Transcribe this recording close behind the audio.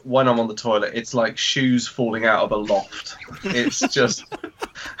when I'm on the toilet, it's like shoes falling out of a loft. It's just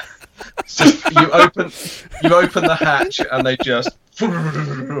you open the hatch and they just.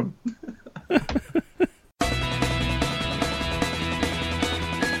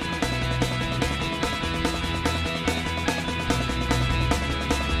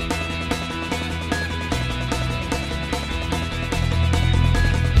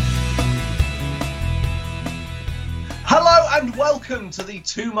 Hello and welcome to the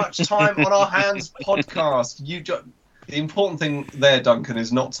Too Much Time on Our Hands podcast. The important thing there, Duncan,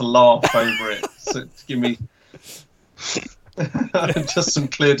 is not to laugh over it. So give me just some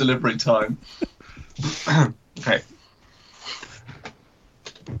clear delivery time. Okay.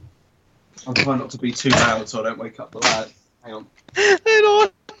 I'll try not to be too loud so I don't wake up the lad. Hang on. Hang on.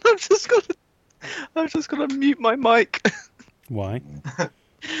 I've just got to mute my mic. Why?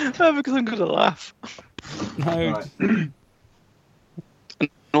 Because I'm going to laugh. No. Right. And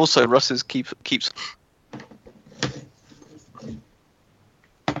also, Russ's keeps.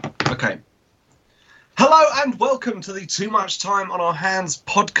 Okay. Hello and welcome to the Too Much Time on Our Hands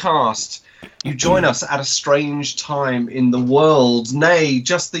podcast. You join us at a strange time in the world, nay,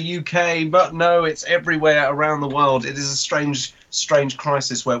 just the UK, but no, it's everywhere around the world. It is a strange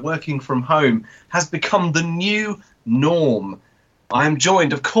crisis where working from home has become the new norm. I am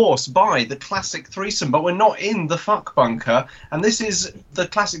joined, of course, by the classic threesome, but we're not in the fuck bunker. And this is the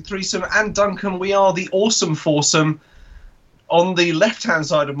classic threesome, and Duncan, we are the awesome foursome. On the left-hand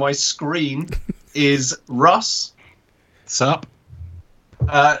side of my screen is Russ. What's up?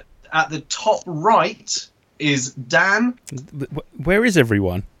 At the top right is Dan. Where is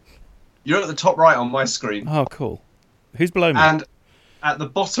everyone? You're at the top right on my screen. Oh, cool. Who's below me? And at the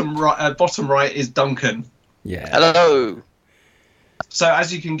bottom right is Duncan. Yeah. Hello. So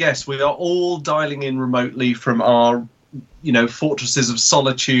as you can guess, we are all dialing in remotely from our, fortresses of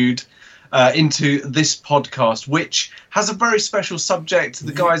solitude into this podcast, which has a very special subject.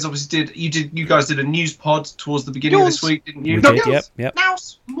 The guys obviously you guys did a news pod towards the beginning of this week, didn't you? We did, yep.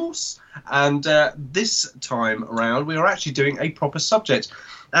 Mouse. And this time around, we are actually doing a proper subject.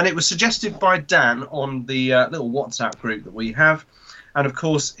 And it was suggested by Dan on the little WhatsApp group that we have. And of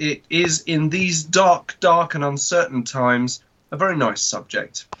course, it is in these dark and uncertain times a very nice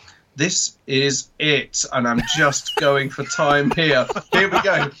subject. This is it, and I'm just going for time here. Here we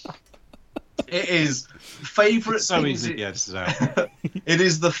go. It is favourite So things. easy, yeah, just out. It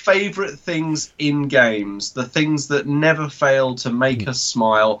is the favourite things in games, the things that never fail to make us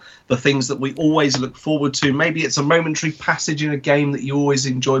smile, the things that we always look forward to. Maybe it's a momentary passage in a game that you always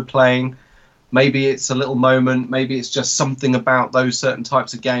enjoy playing. Maybe it's a little moment. Maybe it's just something about those certain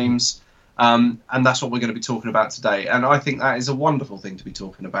types of games. And that's what we're going to be talking about today. And I think that is a wonderful thing to be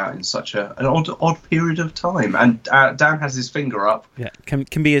talking about in such an odd period of time. And Dan has his finger up. Yeah,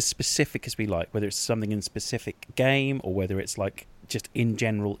 can be as specific as we like, whether it's something in a specific game or whether it's like just in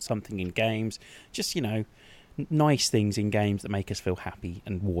general something in games. Just, nice things in games that make us feel happy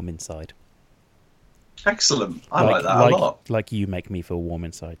and warm inside. Excellent. I like that a lot. Like you make me feel warm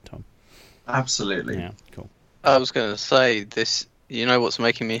inside, Tom. Absolutely. Yeah, cool. I was going to say this. You know what's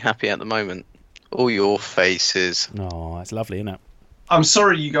making me happy at the moment? All your faces. Oh, that's lovely, isn't it? I'm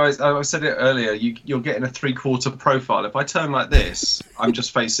sorry, you guys. I said it earlier. You're getting a 3/4 profile. If I turn like this, I'm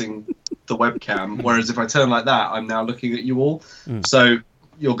just facing the webcam. Whereas if I turn like that, I'm now looking at you all. So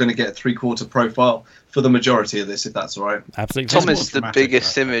you're going to get a 3/4 profile for the majority of this, if that's all right. Absolutely. Tom more is the dramatic,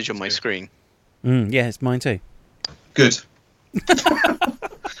 biggest right? image on my screen. Yeah, it's mine too. Good.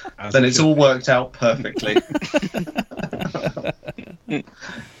 Then it's all worked out perfectly.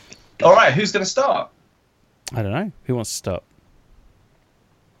 All right, who's going to start? I don't know. Who wants to start?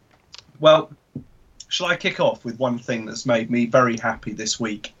 Well, shall I kick off with one thing that's made me very happy this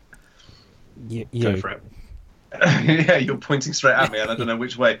week? Go for it. Yeah, you're pointing straight at me, and I don't know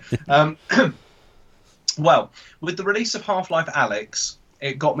which way. Well, with the release of Half-Life Alyx,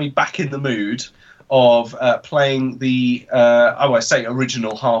 it got me back in the mood of playing the I say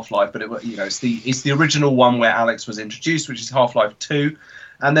original Half-Life, but it's the original one where Alyx was introduced, which is Half-Life 2.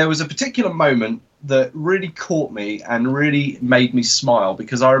 And there was a particular moment that really caught me and really made me smile,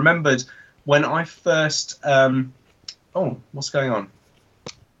 because I remembered when I first oh, what's going on?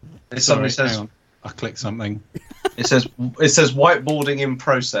 It suddenly says, hang on. I clicked something. It says whiteboarding in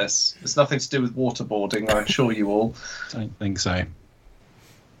process. It's nothing to do with waterboarding, I assure you all. Don't think so.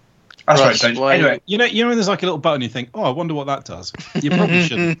 That's Right, right, strange. why- Anyway, You know when there's like a little button, you think, oh, I wonder what that does. You probably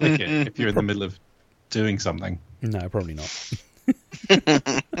shouldn't click it if you're in the middle of doing something. No, probably not.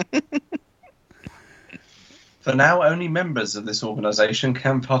 For now, only members of this organisation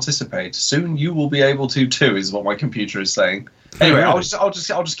can participate. Soon, you will be able to too. Is what my computer is saying. Anyway, I'll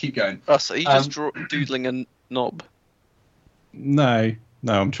just keep going. Russ, are you just doodling a knob? No,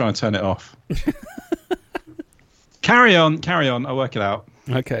 I'm trying to turn it off. Carry on. I'll work it out.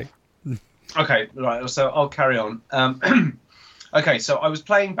 Okay. Okay, right. So I'll carry on. Okay, so I was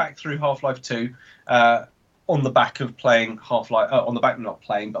playing back through Half-Life 2 on the back of playing Half-Life. On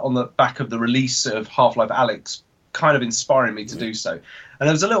the back of the release of Half-Life Alyx, kind of inspiring me to do so. And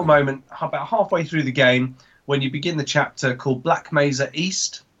there was a little moment about halfway through the game when you begin the chapter called Black Mesa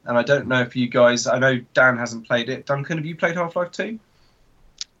East. And I don't know if you guys. I know Dan hasn't played it. Duncan, have you played Half-Life 2?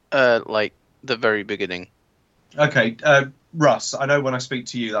 Like the very beginning. Okay, Russ, I know when I speak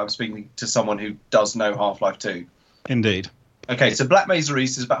to you that I'm speaking to someone who does know Half-Life 2. Indeed. Okay, so Black Mesa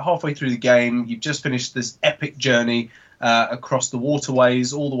East is about halfway through the game. You've just finished this epic journey across the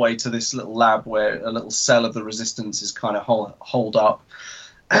waterways all the way to this little lab where a little cell of the Resistance is kind of holed up.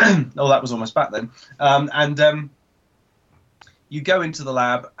 Oh, that was almost back then. You go into the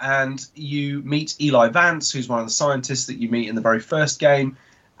lab and you meet Eli Vance, who's one of the scientists that you meet in the very first game.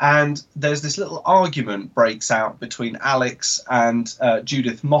 And there's this little argument breaks out between Alyx and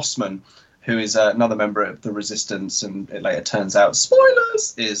Judith Mossman, who is another member of the Resistance, and it later turns out,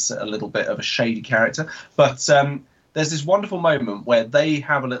 spoilers, is a little bit of a shady character. But there's this wonderful moment where they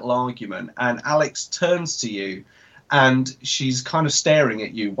have a little argument, and Alyx turns to you, and she's kind of staring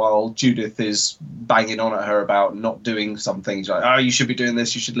at you while Judith is banging on at her about not doing some things. Like, oh, you should be doing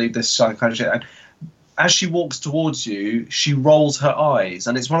this, you should leave this kind of shit. And as she walks towards you, she rolls her eyes,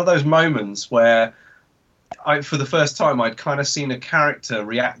 and it's one of those moments where for the first time, I'd kind of seen a character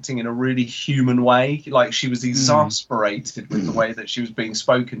reacting in a really human way. Like she was exasperated with the way that she was being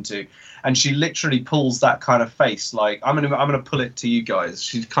spoken to. And she literally pulls that kind of face. Like, I'm gonna pull it to you guys.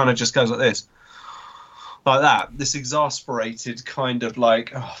 She kind of just goes like this. Like that. This exasperated kind of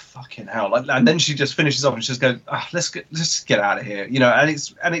like, oh, fucking hell. Like, and then she just finishes off and she just goes, let's get out of here. You know,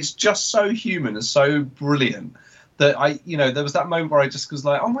 and it's just so human and so brilliant that there was that moment where I just was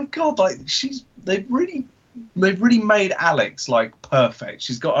like, oh my God, like they've really made Alyx like perfect.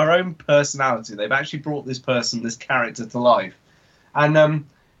 She's got her own personality. They've actually brought this character to life. And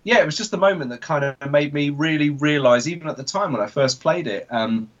it was just the moment that kind of made me really realize, even at the time when I first played it,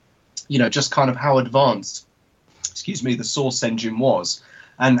 just kind of how advanced, the Source engine was,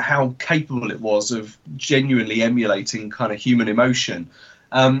 and how capable it was of genuinely emulating kind of human emotion.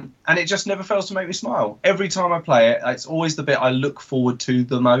 And it just never fails to make me smile. Every time I play it, it's always the bit I look forward to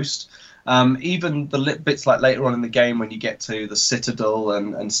the most. Even the bits like later on in the game when you get to the Citadel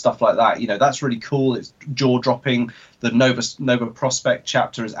and stuff like that, that's really cool. It's jaw-dropping. The Nova Prospect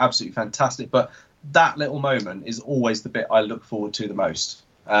chapter is absolutely fantastic. But that little moment is always the bit I look forward to the most.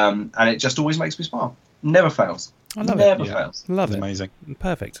 And it just always makes me smile. Never fails. I love Never fails. Love it. Amazing.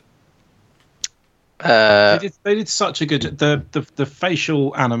 Perfect. They did such a good the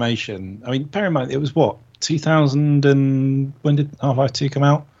facial animation. I mean, bear in mind it was what 2000 and when did Half-Life 2 come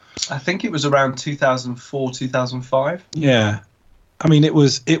out? I think it was around 2004, 2005. Yeah, I mean it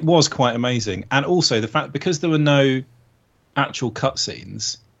was quite amazing, and also the fact because there were no actual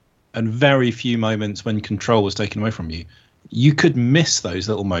cutscenes and very few moments when control was taken away from you. You could miss those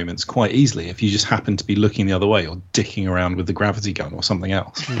little moments quite easily if you just happened to be looking the other way or dicking around with the gravity gun or something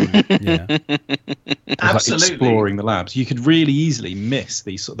else. Yeah, absolutely. Like exploring the labs, you could really easily miss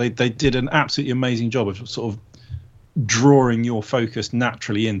these. They did an absolutely amazing job of sort of drawing your focus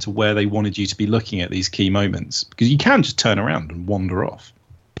naturally into where they wanted you to be looking at these key moments, because you can just turn around and wander off.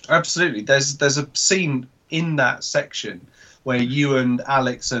 Absolutely. There's a scene in that section where you and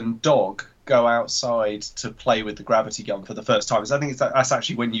Alyx and Dog go outside to play with the gravity gun for the first time. So I think that's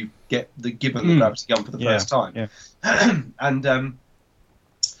actually when you get given the gravity gun for the first time. Yeah. And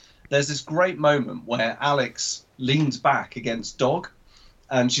there's this great moment where Alyx leans back against Dog,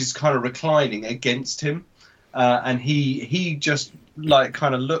 and she's kind of reclining against him, and he just like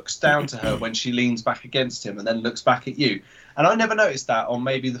kind of looks down to her when she leans back against him, and then looks back at you. And I never noticed that on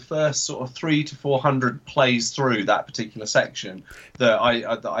maybe the first sort of 300 to 400 plays through that particular section that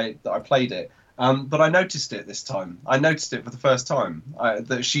I played it. But I noticed it this time. I noticed it for the first time,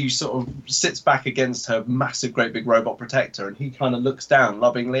 that she sort of sits back against her massive, great big robot protector, and he kind of looks down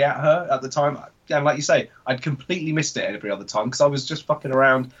lovingly at her at the time. And like you say, I'd completely missed it every other time because I was just fucking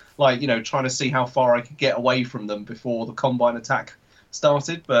around, like, trying to see how far I could get away from them before the Combine attack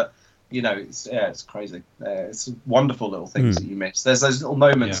started. But it's crazy. It's wonderful little things that you miss. There's those little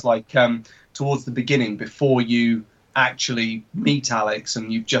moments like towards the beginning before you actually meet Alyx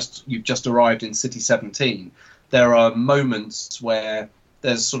and you've just arrived in City 17. There are moments where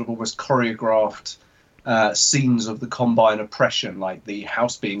there's sort of almost choreographed scenes of the Combine oppression, like the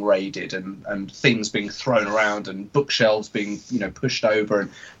house being raided and things being thrown around and bookshelves being, pushed over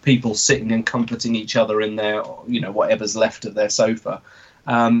and people sitting and comforting each other in their, whatever's left of their sofa.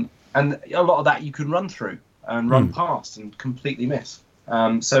 And a lot of that you can run through and run past and completely miss.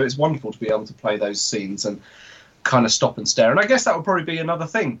 So it's wonderful to be able to play those scenes and kind of stop and stare. And I guess that would probably be another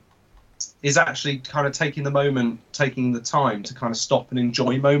thing, is actually kind of taking the time to kind of stop and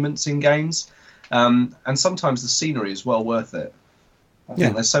enjoy moments in games. And sometimes the scenery is well worth it. I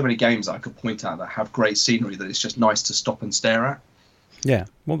think there's so many games I could point out that have great scenery that it's just nice to stop and stare at. Yeah,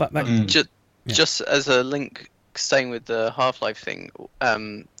 well, just as a link, staying with the Half-Life thing.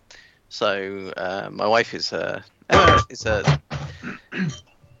 So my wife is a.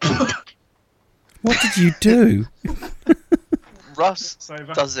 What did you do? Russ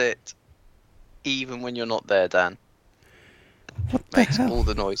does it even when you're not there, Dan. What the Makes hell? all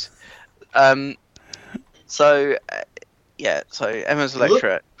the noise. So Emma's a lecturer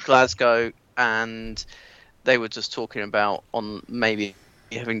at Glasgow, and they were just talking about maybe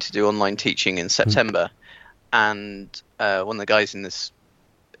having to do online teaching in September. And one of the guys in this,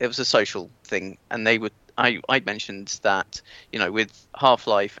 it was a social thing, and I mentioned that, with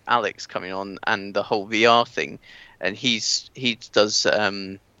Half-Life Alex coming on and the whole VR thing, and he does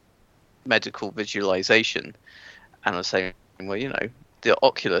medical visualization, and I was saying, well, the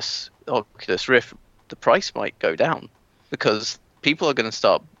Oculus Rift, the price might go down because people are going to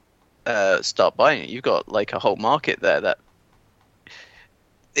start buying it. You've got like a whole market there that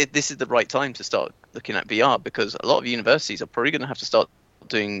this is the right time to start looking at VR, because a lot of universities are probably going to have to start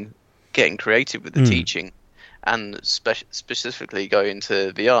getting creative with the teaching and specifically go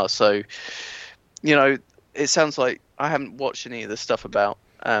into VR. So, it sounds like I haven't watched any of the stuff about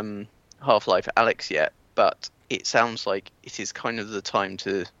Half-Life Alex yet, but it sounds like it is kind of the time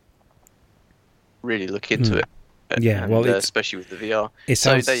to really look into it. Yeah, and, well, especially with the VR.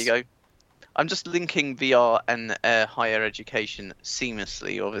 So there you go. I'm just linking VR and higher education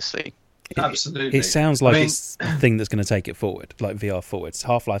seamlessly, obviously. Absolutely. It sounds like it's the thing that's going to take it forward, like VR forwards.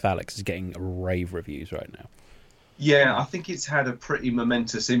 Half-Life Alex is getting rave reviews right now. Yeah, I think it's had a pretty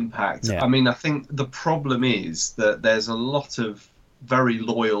momentous impact. Yeah. I mean, I think the problem is that there's a lot of very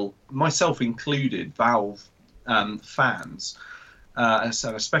loyal, myself included, Valve fans, and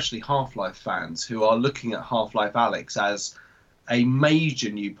especially Half-Life fans, who are looking at Half-Life Alex as a major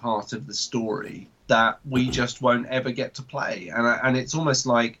new part of the story that we just won't ever get to play. And it's almost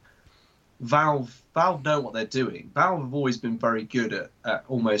like Valve know what they're doing. Valve have always been very good at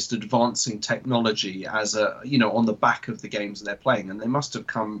almost advancing technology as on the back of the games that they're playing, and they must have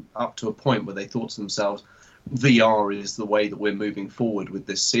come up to a point where they thought to themselves, VR is the way that we're moving forward with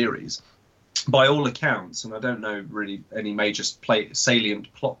this series. By all accounts, and I don't know really any major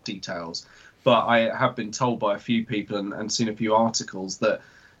salient plot details, but I have been told by a few people and seen a few articles that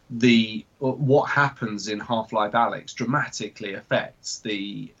what happens in Half-Life Alex dramatically affects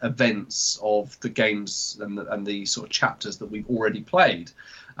the events of the games and the sort of chapters that we've already played.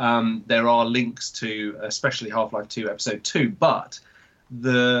 There are links to especially Half-Life 2 Episode 2, but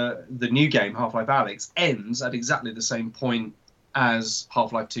the new game, Half-Life Alex, ends at exactly the same point as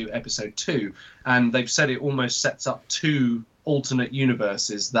Half-Life 2 Episode 2, and they've said it almost sets up two alternate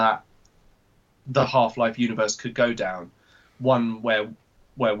universes that the Half-Life universe could go down. One where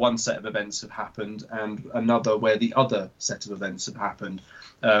one set of events have happened and another where the other set of events have happened.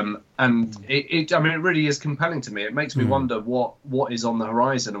 And it really is compelling to me. It makes me wonder what is on the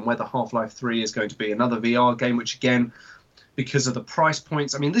horizon and whether Half-Life 3 is going to be another VR game, which again, because of the price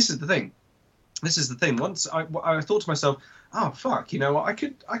points, this is the thing. Once I thought to myself, oh, fuck, I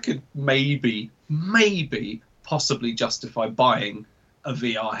could maybe possibly justify buying a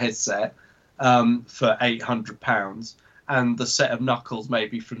VR headset for £800 and the set of knuckles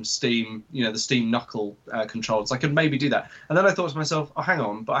maybe from Steam, the Steam knuckle controllers. I could maybe do that. And then I thought to myself, oh, hang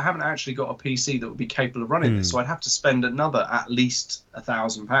on, but I haven't actually got a PC that would be capable of running this, so I'd have to spend another at least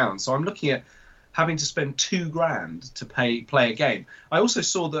 £1,000. So I'm looking at having to spend $2,000 to play a game. I also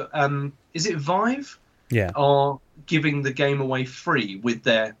saw that, is it Vive? Yeah. Are giving the game away free with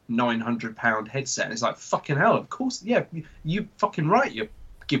their £900 headset. And it's like, fucking hell, of course, yeah, you fucking right, you're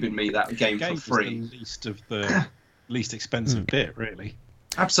giving me that game for free. The least of the least expensive bit, really.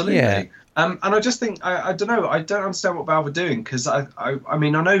 Absolutely. Yeah. And I just think, I don't know, I don't understand what Valve are doing, because I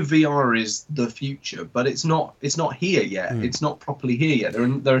know VR is the future, but it's not here yet. It's not properly here yet.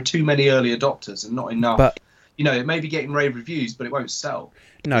 There are too many early adopters and not enough. But it may be getting rave reviews, but it won't sell.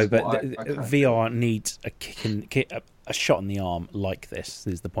 No, but VR needs a shot in the arm like this,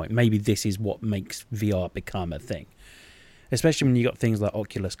 is the point. Maybe this is what makes VR become a thing. especially when you got things like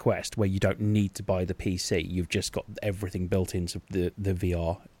Oculus Quest, where you don't need to buy the PC. You've just got everything built into the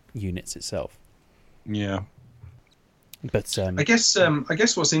VR units itself. Yeah. But I guess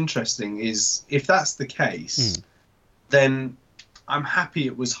what's interesting is if that's the case, then I'm happy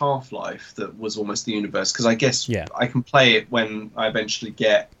it was Half-Life that was almost the universe, because I guess I can play it when I eventually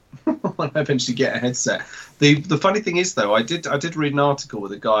get a headset. The funny thing is, though, I did read an article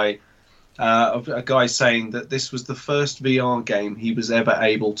with a guy saying that this was the first VR game he was ever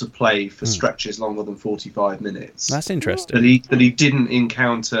able to play for stretches longer than 45 minutes. That's interesting. That he didn't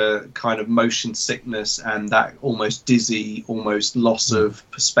encounter kind of motion sickness and that almost dizzy, almost loss of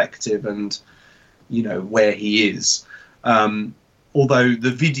perspective and, where he is. Although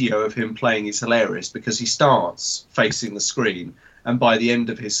the video of him playing is hilarious because he starts facing the screen, and by the end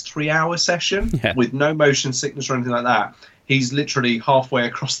of his 3-hour session, with no motion sickness or anything like that, he's literally halfway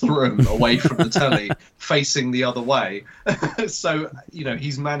across the room away from the telly, facing the other way. So,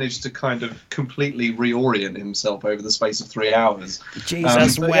 he's managed to kind of completely reorient himself over the space of 3 hours.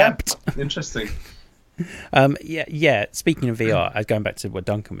 Jesus wept. Yeah, interesting. Speaking of VR, going back to what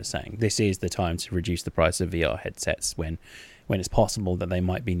Duncan was saying, this is the time to reduce the price of VR headsets when it's possible that they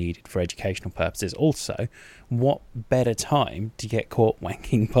might be needed for educational purposes. Also, what better time to get caught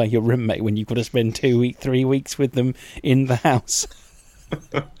wanking by your roommate when you've got to spend 3 weeks with them in the house?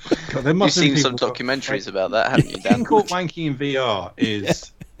 God, there must You've seen some documentaries about that, haven't you, Dan? Getting caught wanking in VR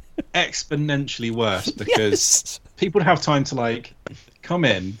is exponentially worse because people have time to come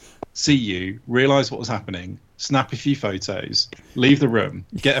in, see you, realise what was happening, snap a few photos, leave the room,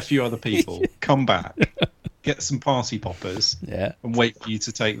 get a few other people, come back, get some party poppers, and wait for you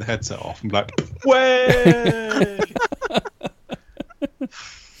to take the headset off and be like, way!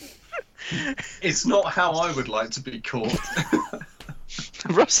 It's not how I would like to be caught.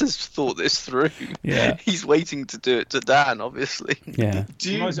 Russ has thought this through. Yeah. He's waiting to do it to Dan, obviously. Yeah.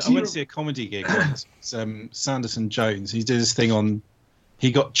 I went to see a comedy gig once. Sanderson Jones. He did this thing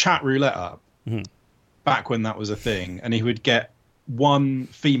he got chat roulette up back when that was a thing, and he would get one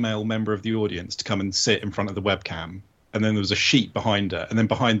female member of the audience to come and sit in front of the webcam, and then there was a sheet behind her, and then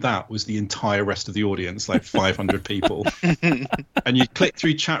behind that was the entire rest of the audience, 500 people. And you click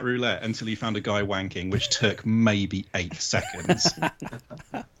through chat roulette until you found a guy wanking, which took maybe 8 seconds.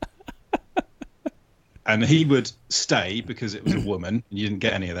 And he would stay because it was a woman, and you didn't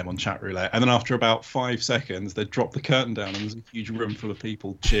get any of them on chat roulette. And then after about 5 seconds, they'd drop the curtain down, and there was a huge room full of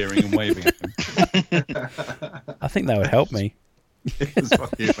people cheering and waving at him. I think that would help me. It was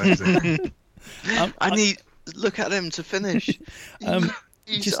fucking amazing. I need look at him to finish.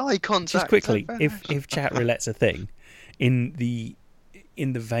 Use eye contact. Just quickly, if chat roulette's a thing, in the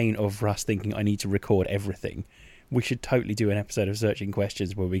vein of Russ thinking I need to record everything, we should totally do an episode of Searching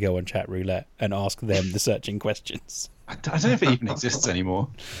Questions where we go on chat roulette and ask them the searching questions. I don't know if it even exists anymore.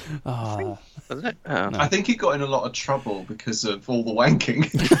 Doesn't it? No. I think he got in a lot of trouble because of all the wanking.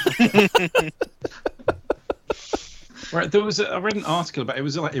 Right, I read an article about it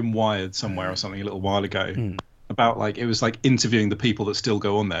was in Wired somewhere or something a little while ago about it was interviewing the people that still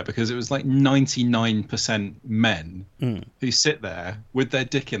go on there, because it was 99% men who sit there with their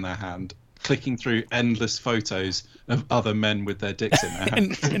dick in their hand clicking through endless photos of other men with their dicks in their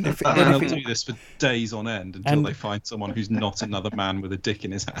hand. and they'll do this for days on end until they find someone who's not another man with a dick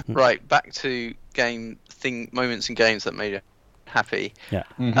in his hand. Right, back to moments in games that made you happy. Yeah.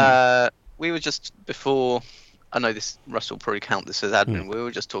 Mm-hmm. We were just before. I know this. Russ will probably count this as admin. We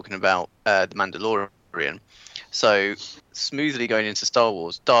were just talking about the Mandalorian. So smoothly going into Star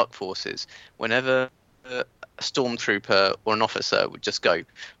Wars, Dark Forces. Whenever a stormtrooper or an officer would just go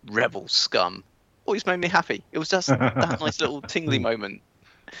 "Rebel scum," always made me happy. It was just that nice little tingly moment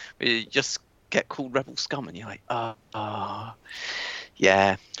where you just get called "Rebel scum" and you're like,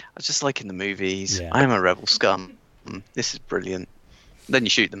 yeah. I just like in the movies. Yeah. I am a rebel scum. This is brilliant. Then you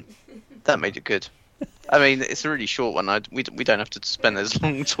shoot them. That made it good. I mean, it's a really short one. We don't have to spend as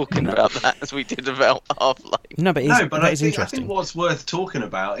long talking about that as we did about Half-Life. No, but I it's interesting. think what's worth talking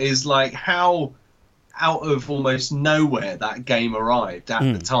about is how out of almost nowhere that game arrived at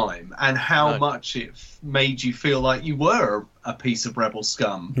the time, and how much it made you feel like you were a piece of rebel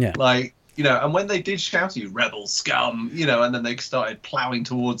scum. Yeah. And when they did shout at you, "Rebel scum," and then they started ploughing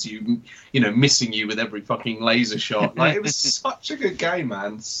towards you, missing you with every fucking laser shot. It was such a good game,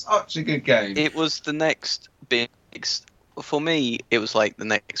 man. Such a good game. It was the next big, for me, it was like the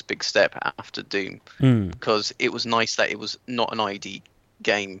next big step after Doom, because it was nice that it was not an ID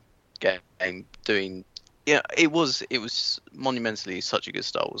game doing. Yeah, it was monumentally such a good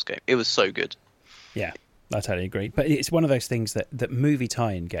Star Wars game. It was so good. Yeah, I totally agree. But it's one of those things that movie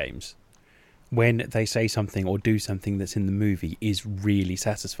tie-in games when they say something or do something that's in the movie is really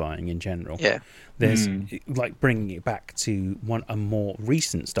satisfying in general. Yeah. There's like bringing it back to a more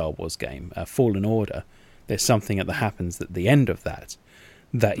recent Star Wars game, Fallen Order. There's something that happens at the end of that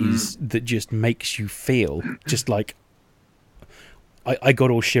that just makes you feel just like I got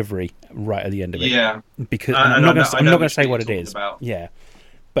all shivery right at the end of it. Yeah, because I'm not going to say what it is. About. Yeah,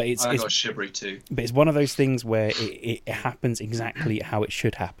 but it's got shivery too. But it's one of those things where it happens exactly how it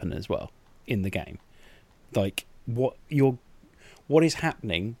should happen as well in the game. Like what is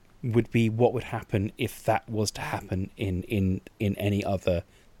happening would be what would happen if that was to happen in any other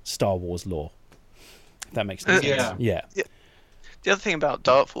Star Wars lore. If that makes sense. Yeah. The other thing about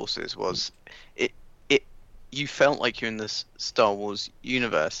Dark Forces was you felt like you're in this Star Wars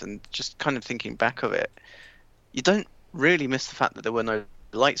universe, and just kind of thinking back of it, you don't really miss the fact that there were no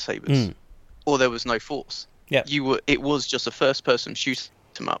lightsabers or there was no Force. Yeah. It was just a first person shoot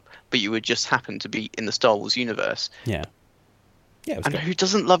 'em up, but you would just happen to be in the Star Wars universe. Yeah. Yeah, it was and good. who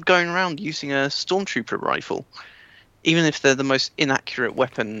doesn't love going around using a stormtrooper rifle? Even if they're the most inaccurate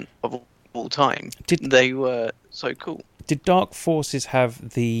weapon of all time, they were so cool. Did Dark Forces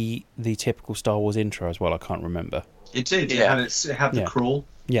have the typical Star Wars intro as well? I can't remember. It did. Yeah. It had the crawl.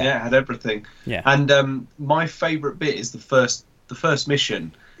 Yeah. It had everything. Yeah. And my favourite bit is the first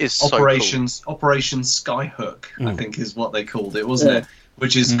mission. Is Operation Skyhook, I think is what they called it, wasn't it?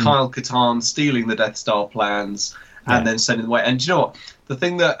 Which is Kyle Katarn stealing the Death Star plans and then sending them away. And do you know what? The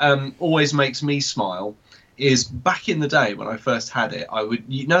thing that always makes me smile is back in the day when I first had it,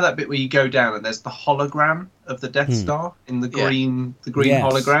 that bit where you go down and there's the hologram of the Death Star in the green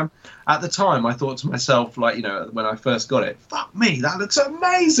hologram. At the time, I thought to myself, like, when I first got it, fuck me, that looks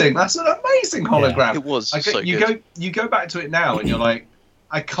amazing. That's an amazing hologram. Yeah, it was so you good. You go back to it now and you're like,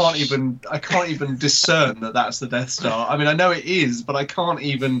 I can't even discern that that's the Death Star. I mean, I know it is, but I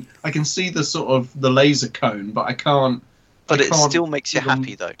can see the sort of the laser cone, but I can't. But it still makes you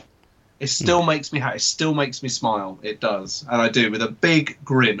happy, though. It still makes me happy. It still makes me smile. It does, and I do, with a big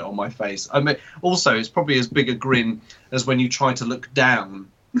grin on my face. I mean, also, it's probably as big a grin as when you try to look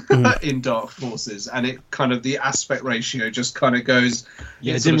down in Dark Forces, and it kind of the aspect ratio just kind of goes.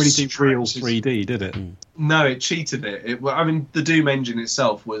 Yeah, it didn't really do real 3D, did it? No, it cheated it. I mean, the Doom engine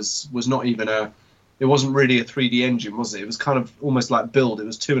itself was not even it wasn't really a 3D engine, was it? It was kind of almost like Build. It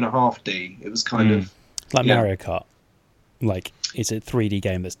was 2.5D. It was kind of like Mario Kart. Like, it's a 3D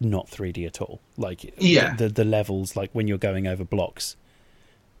game that's not 3D at all. Like, the levels, like when you're going over blocks,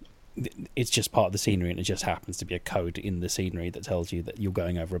 it's just part of the scenery, and it just happens to be a code in the scenery that tells you that you're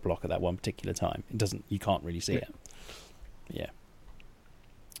going over a block at that one particular time. You can't really see it. Yeah.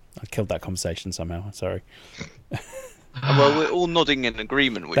 I killed that conversation somehow. Sorry. Well, we're all nodding in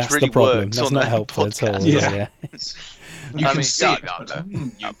agreement, which That's really the problem. works. That's on not a helpful podcast. at all. Yeah. You I can mean, see yeah, it, but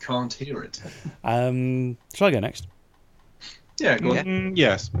you can't hear it. Shall I go next? Yeah, go on.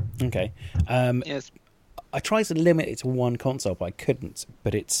 Yes. Okay. Yes. I tried to limit it to one console, but I couldn't.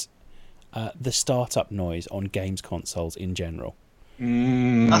 But it's the startup noise on games consoles in general.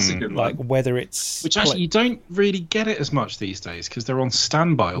 That's a good one. Like whether it's Which actually you don't really get it as much these days because they're on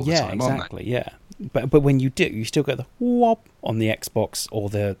standby all the time, exactly, aren't they? yeah. But when you do, you still get the whop on the Xbox or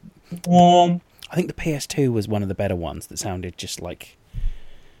the. I think the PS2 was one of the better ones that sounded just like.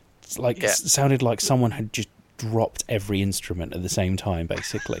 Sounded like someone had just dropped every instrument at the same time.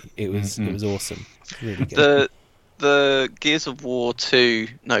 Basically, it was awesome. Really good. The Gears of War 3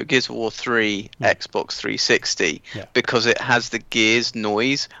 Xbox 360, because it has the Gears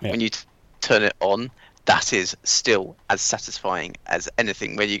noise when you turn it on, that is still as satisfying as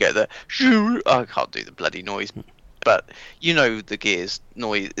anything. When you get the I can't do the bloody noise, but the Gears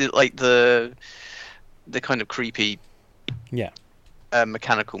noise, like the kind of creepy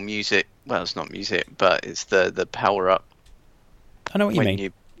mechanical music. Well, it's not music, but it's the power up. I know what you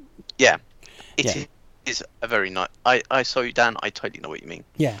mean. It is a very nice. I saw you, Dan. I totally know what you mean.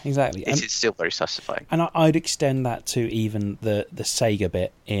 Yeah, exactly. It is still very satisfying. And I'd extend that to even the Sega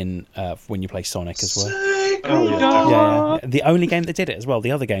bit in when you play Sonic as well. Yeah. The only game that did it as well.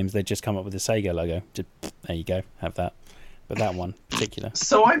 The other games, they'd just come up with the Sega logo. There you go, have that. But that one in particular.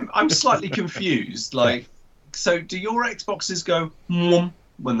 So I'm slightly confused. Like, so do your Xboxes go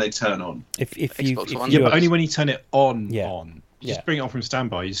when they turn on? If but only when you turn it on. Yeah. On. Just bring it on from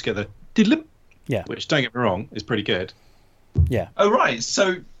standby. You just get the diddle. Yeah. Which, don't get me wrong, is pretty good. Yeah. Oh right.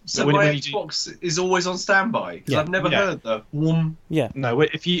 So when my you Xbox is always on standby because I've never heard the Yeah. No,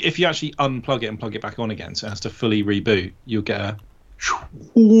 if you actually unplug it and plug it back on again, so it has to fully reboot, you'll get a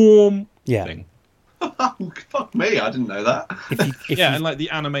thing. Oh, fuck me! I didn't know that. If and like the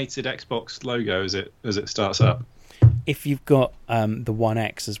animated Xbox logo as it starts up. if you've got the One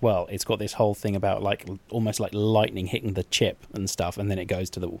X as well, it's got this whole thing about like almost like lightning hitting the chip and stuff, and then it goes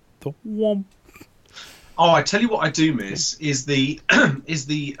to the womp. Oh, I tell you what, I do miss is the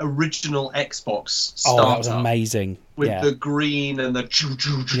original Xbox startup. Oh, that was amazing. With the green and the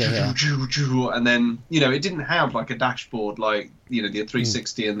choo, and then it didn't have like a dashboard like the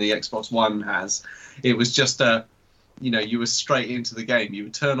 360 and the Xbox One has. It was just you were straight into the game. You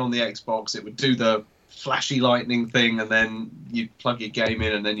would turn on the Xbox, it would do the flashy lightning thing, and then you'd plug your game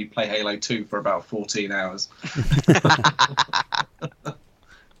in, and then you'd play Halo 2 for about 14 hours.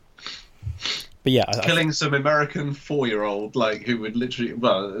 But yeah, killing some American 4-year-old who would literally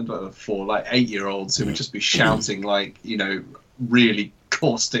 8-year-olds who would just be shouting really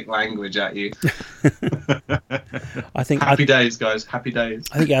caustic language at you. I think happy days, guys. Happy days.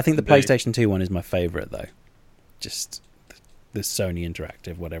 I think the PlayStation 2 one is my favourite though. Just the Sony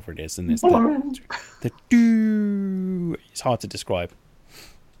Interactive, whatever it is, and it's the doo. It's hard to describe.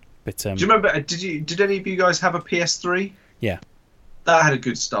 But do you remember? Did any of you guys have a PS3? Yeah, that had a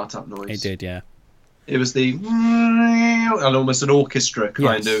good startup noise. It did, yeah. It was and almost an orchestra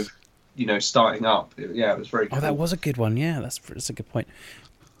kind of, starting up. It was very cool. Oh, that was a good one. Yeah, that's a good point.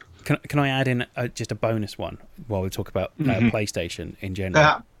 Can I add in just a bonus one while we talk about PlayStation in general?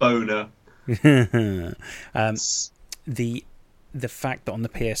 That boner. The fact that on the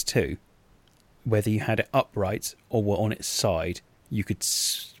PS2, whether you had it upright or were on its side, you could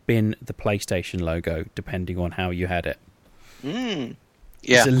spin the PlayStation logo depending on how you had it. Yeah.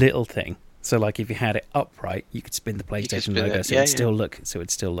 It's a little thing. So, like, if you had it upright, you could spin the PlayStation logo, so it'd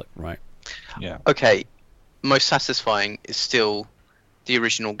still look right. Yeah. Okay. Most satisfying is still the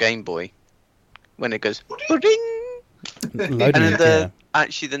original Game Boy when it goes ding.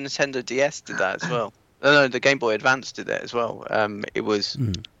 Actually, the Nintendo DS did that as well. No, the Game Boy Advance did that as well. It was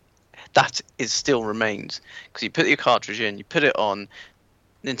that is still remains because you put your cartridge in, you put it on,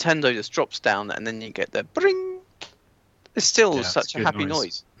 Nintendo just drops down, and then you get the bring. It's still such a happy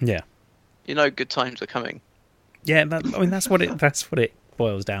noise. Yeah. Good times are coming. Yeah, that's what it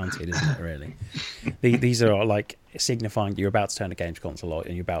boils down to, isn't it? Really, these are like signifying you're about to turn a games console on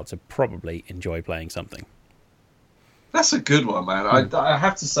and you're about to probably enjoy playing something. That's a good one, man. I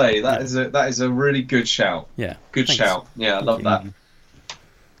have to say that is a really good shout. Yeah, good shout. Yeah, I love that.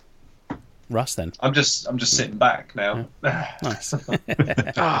 Russ, then I'm just sitting back now. Yeah. Nice.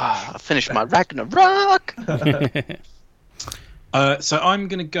 I finished my Ragnarok. So I'm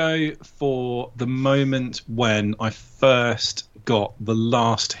going to go for the moment when I first got the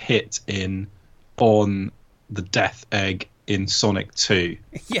last hit in on the Death Egg in Sonic 2.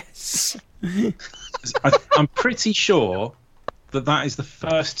 Yes. I'm pretty sure that is the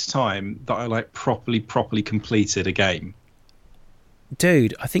first time that I properly completed a game.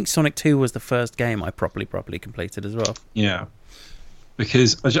 Dude, I think Sonic 2 was the first game I properly completed as well. Yeah.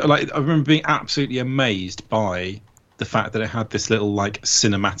 Because I remember being absolutely amazed by the fact that it had this little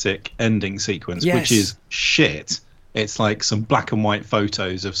cinematic ending sequence, which is shit. It's like some black and white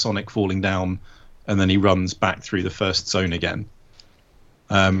photos of Sonic falling down, and then he runs back through the first zone again.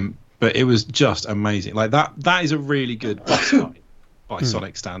 But it was just amazing. That is a really good boss fight by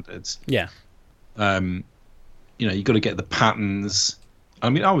Sonic standards. Yeah. You got to get the patterns. I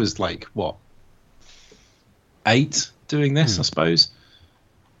mean, I was 8 doing this, I suppose.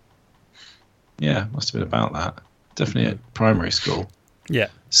 Yeah, must have been about that. Definitely at primary school. Yeah.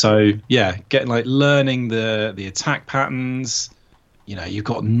 So yeah, getting learning the attack patterns. You've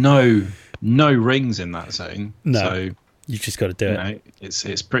got no rings in that zone. No, so you've just got to do it.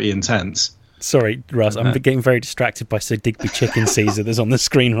 It's pretty intense. Sorry, Russ, I'm getting very distracted by Sir Digby Chicken Caesar that's on the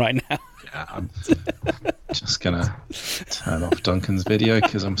screen right now. Yeah, I'm just gonna turn off Duncan's video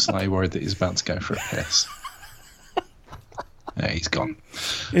because I'm slightly worried that he's about to go for a piss. Yeah, he's gone.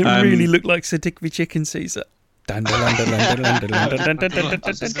 It really looked like Sir Digby Chicken Caesar. Gotta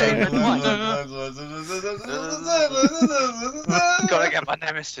get my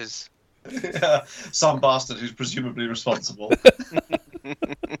nemesis. Yeah, some bastard who's presumably responsible.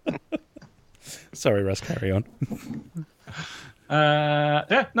 Sorry, Russ, carry on.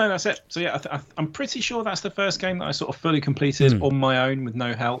 That's it. So yeah, I'm pretty sure that's the first game that I sort of fully completed on my own with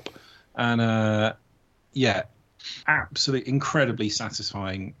no help, and absolutely incredibly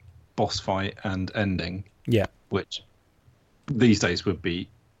satisfying boss fight and ending. Yeah, which these days would be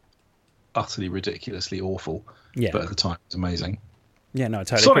utterly ridiculously awful. Yeah, but at the time it was amazing. Yeah, no,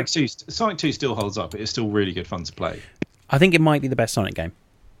 totally. Sonic 2 still holds up. It is still really good fun to play. I think it might be the best Sonic game.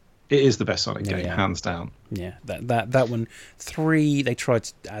 It is the best Sonic game, hands down. Yeah, that one. 3, they tried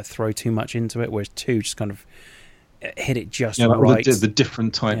to throw too much into it, whereas 2 just kind of hit it just Yeah, like right. the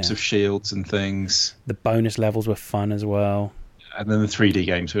different types Yeah. of shields and things. The bonus levels were fun as well. And then the 3D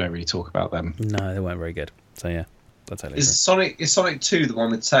games, we don't really talk about them. No, they weren't very good. So yeah, that's totally Is Sonic 2 the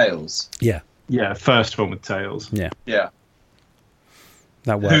one with Tails? Yeah, Yeah, first one with Tails. yeah, Yeah.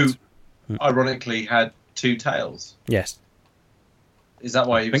 that Who, worked. ironically, had 2 tails. Yes, Is that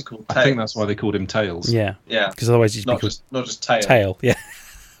why he was called Tails? I think that's why they called him Tails. yeah, Yeah. because otherwise you'd be Not called just Tail. Tail. Yeah.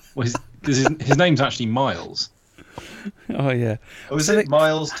 Well, his name's actually Miles. Oh yeah. Or was So it they-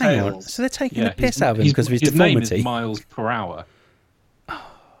 Miles Hang on. Tails? So they're taking Yeah, the piss out of him because of his name deformity. is Miles per hour.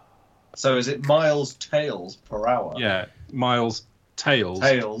 So is it Miles Tails per hour? Yeah, Miles Tails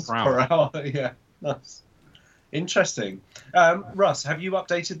Per hour. Yeah. Nice. Interesting. Russ, have you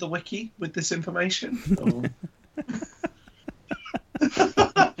updated the wiki with this information?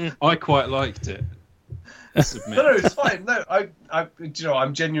 I quite liked it. I submit. No, it's fine. No,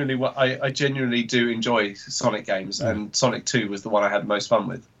 I'm genuinely, I genuinely do enjoy Sonic games, and Sonic 2 was the one I had the most fun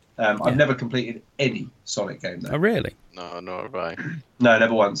with. I've never completed any Sonic game though. Oh really? No, nor have I. No,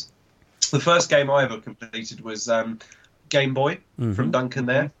 never once. The first game I ever completed was Game Boy from Duncan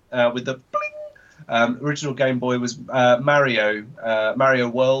there with the bling. Original Game Boy was Mario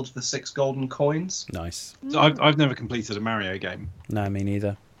World, the 6 golden coins. Nice. I've never completed a Mario game. No, me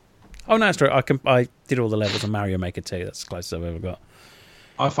neither. Oh no, it's true. I did all the levels of Mario Maker 2. That's the closest I've ever got.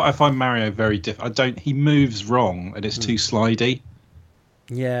 I find Mario very different. He moves wrong and it's too slidey.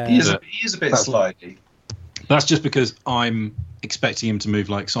 Yeah. He is a bit slidey. That's just because I'm expecting him to move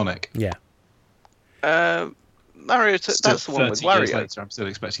like Sonic. Yeah. Mario, that's the one with 30 years Wario. later, I'm still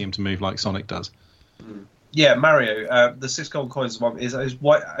expecting him to move like Sonic does. Yeah, Mario. The 6 golden coins one is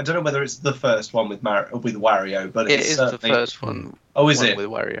what I don't know whether it's the first one with Wario, but It it's is the certainly... first one. Oh, is one it? with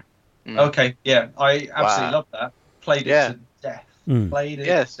Wario. Mm. Okay, yeah, I absolutely Wow. love that. Played it Yeah. to death. Mm. Played it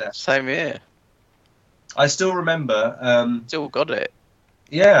Yes, to death. same here. I still remember. Still got it.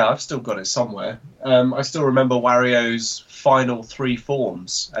 Yeah, I've still got it somewhere. I still remember Wario's final 3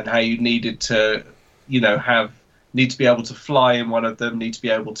 forms and how you needed to, need to be able to fly in one of them, need to be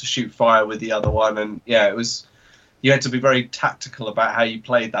able to shoot fire with the other one, and yeah, you had to be very tactical about how you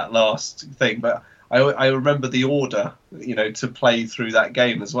played that last thing. But I remember the order, to play through that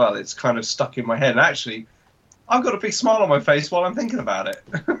game as well. It's kind of stuck in my head. And actually, I've got a big smile on my face while I'm thinking about it.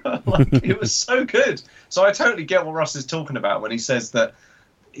 It was so good. So I totally get what Russ is talking about when he says that.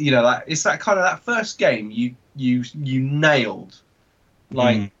 That it's that kind of that first game you nailed,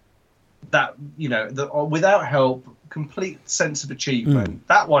 like that. Without help, complete sense of achievement.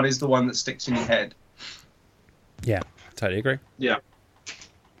 That one is the one that sticks in your head. Yeah. Totally agree. Yeah.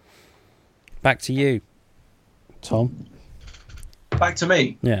 Back to you, Tom. Back to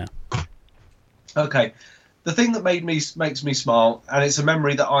me. Yeah. Okay, the thing that makes me smile, and it's a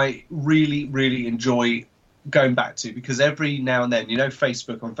memory that I really really enjoy going back to, because every now and then,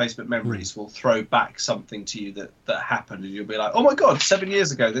 Facebook on Facebook Memories will throw back something to you that happened, and you'll be like, oh my god, 7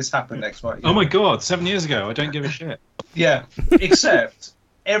 years ago this happened, X, Y. Oh my god, 7 years ago, I don't give a shit. Yeah, except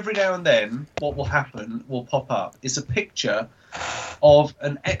every now and then what will pop up is a picture of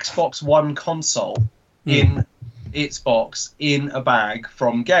an Xbox One console in its box in a bag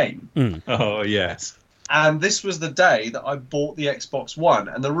from Game. Oh, yes. And this was the day that I bought the Xbox One,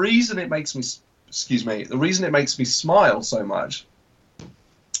 and the reason it makes me smile so much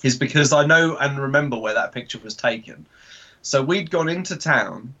is because I know and remember where that picture was taken. So we'd gone into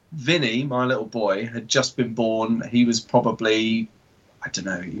town. Vinny, my little boy, had just been born. He was probably, I don't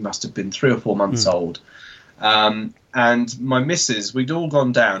know, he must have been 3 or 4 months old. And my missus, we'd all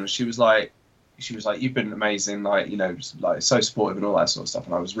gone down, and she was like, you've been amazing, like so supportive and all that sort of stuff.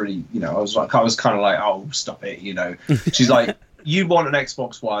 And I was really, I was kind of like, oh, stop it, She's like, you want an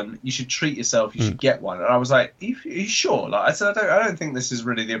Xbox One, you should treat yourself, you should get one. And I was like, are you sure? Like I said, I don't think this is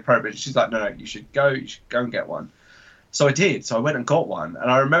really the appropriate. She's like, no, you should go and get one. So I did. So I went and got one. And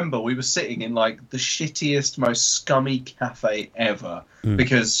I remember we were sitting in like the shittiest, most scummy cafe ever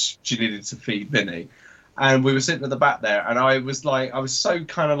because she needed to feed Vinny. And we were sitting at the back there, and I was so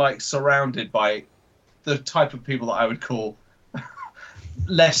kind of like surrounded by the type of people that I would call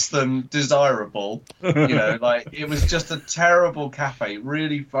less than desirable. Like it was just a terrible cafe,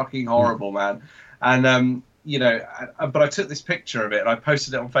 really fucking horrible, man. And but I took this picture of it and I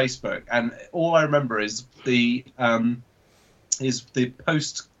posted it on Facebook, and all I remember is the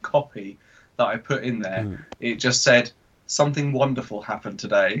post copy that I put in there. It just said, something wonderful happened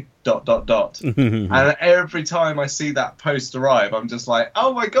today, ... And every time I see that post arrive, I'm just like,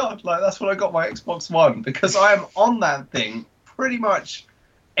 oh my god, like that's when I got my Xbox One, because I am on that thing pretty much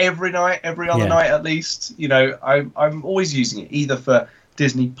every night, every other night at least. I'm always using it, either for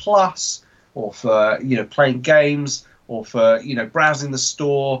Disney Plus or for playing games, or for browsing the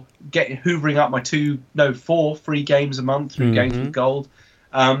store, hoovering up my 4 free games a month through Games with Gold.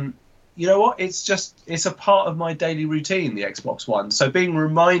 You know what? It's a part of my daily routine, the Xbox One. So being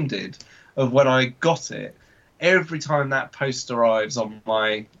reminded of when I got it, every time that post arrives on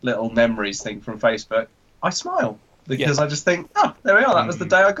my little memories thing from Facebook, I smile because I just think, oh, there we are. That was the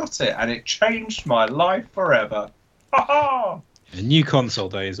day I got it, and it changed my life forever. Ha ha! A new console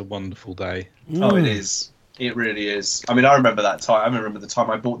day is a wonderful day. Oh, it is. It really is. I mean, I remember that time. I remember the time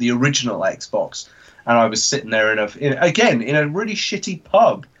I bought the original Xbox, and I was sitting there in a really shitty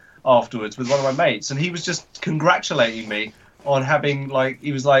pub afterwards with one of my mates, and he was just congratulating me on having,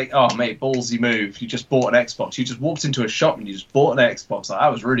 he was like, oh mate, ballsy move, you just bought an Xbox, you just walked into a shop and you just bought an Xbox.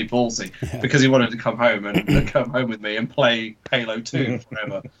 That was really ballsy, because he wanted to come home and come home with me and play Halo 2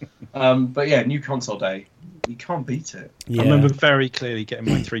 forever. But yeah, new console day, you can't beat it. I remember very clearly getting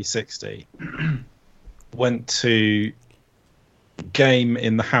my 360, went to game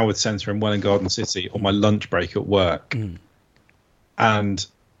in the Howard Centre in Welwyn Garden City on my lunch break at work, and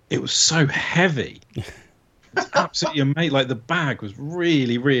it was so heavy. It's absolutely amazing. Like, the bag was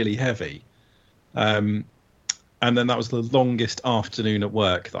really, really heavy. And then that was the longest afternoon at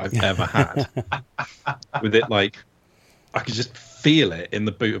work that I've ever had. With it, I could just feel it in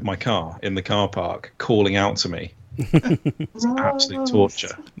the boot of my car, in the car park, calling out to me. It's absolute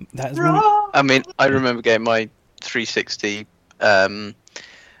torture. I mean, I remember getting my 360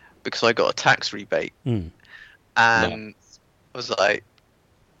 because I got a tax rebate. And I was like,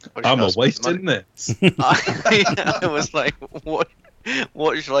 I'm a waste in this. I was like, what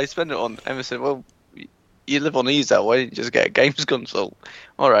should I spend it on? Emma said, well, you live on Easel, why didn't you just get a games console?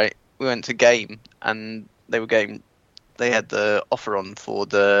 All right, we went to Game, and they had the offer on for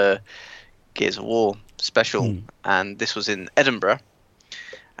the Gears of War special, and this was in Edinburgh.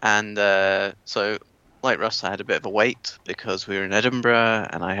 And so, like Russ, I had a bit of a wait because we were in Edinburgh,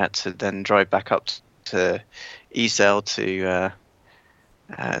 and I had to then drive back up to Easel to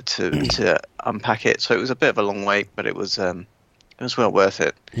unpack it. So it was a bit of a long wait, but it was well worth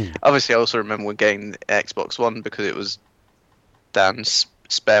it. Obviously, I also remember getting the Xbox One because it was Dan's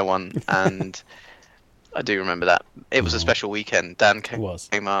spare one, and I do remember that. It was a special weekend. Dan came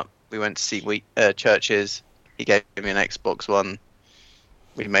up. We went to see Churches. He gave me an Xbox One.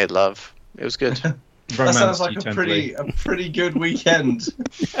 We made love. It was good. That sounds like a pretty good weekend.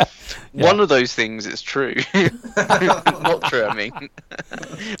 One of those things is true. Not true, I mean.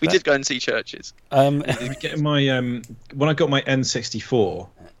 We did go and see Churches. Getting my when I got my N64,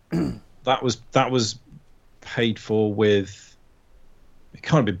 that was paid for with, it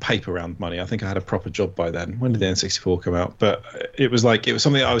can't have been paper round money. I think I had a proper job by then. When did the N64 come out? But it was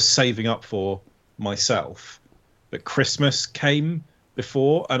something I was saving up for myself. But Christmas came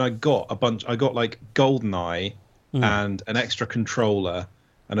before, and I got GoldenEye and an extra controller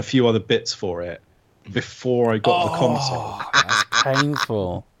and a few other bits for it before I got the console. That's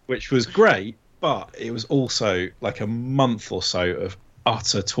painful. Which was great, but it was also a month or so of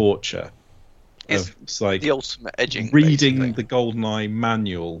utter torture. It's the ultimate edging. Reading the GoldenEye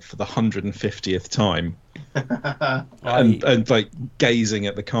manual for the 150th time. and gazing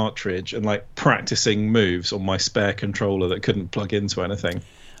at the cartridge and practicing moves on my spare controller that couldn't plug into anything.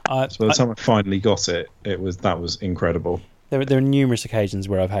 So by the time I finally got it, that was incredible. There are numerous occasions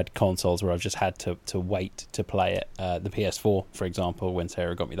where I've had consoles where I've just had to wait to play it. The PS4, for example, when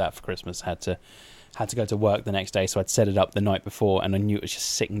Sarah got me that for Christmas, had to go to work the next day, so I'd set it up the night before, and I knew it was just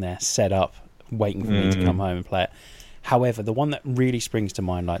sitting there set up, waiting for me to come home and play it. However, the one that really springs to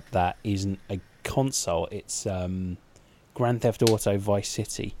mind like that isn't a console. It's Grand Theft Auto Vice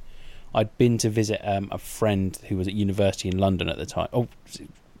City. I'd been to visit a friend who was at university in London at the time. Oh,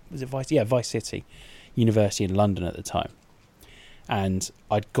 was it Vice? Yeah, Vice City University in London at the time. And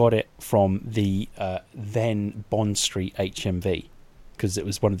I'd got it from the then Bond Street HMV, because it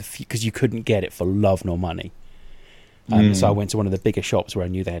was one of the few, because you couldn't get it for love nor money. So I went to one of the bigger shops where I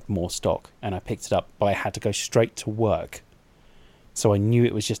knew they had more stock, and I picked it up, but I had to go straight to work. So I knew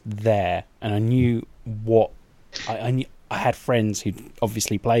it was just there, and I knew what I knew. I had friends who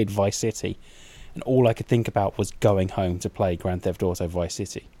obviously played Vice City, and all I could think about was going home to play Grand Theft Auto Vice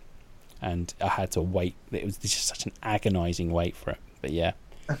City, and I had to wait. It was just such an agonising wait for it. But yeah,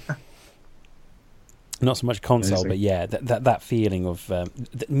 not so much console, but yeah, that feeling of the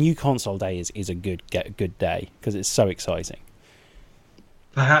new console day is a good day because it's so exciting.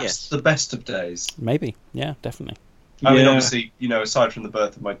 Perhaps the best of days. Maybe, yeah, definitely. I mean, obviously, aside from the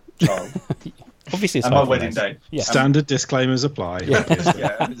birth of my child. Obviously, and my wedding day. Yeah. Standard disclaimers apply.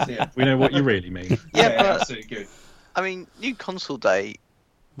 Yeah. We know what you really mean. Yeah, but, absolutely good. I mean, new console day,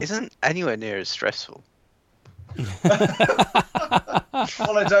 isn't anywhere near as stressful.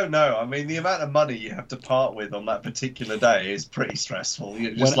 Well, I don't know. I mean, the amount of money you have to part with on that particular day is pretty stressful.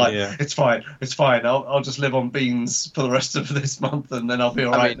 You're just it's fine. I'll just live on beans for the rest of this month, and then I'll be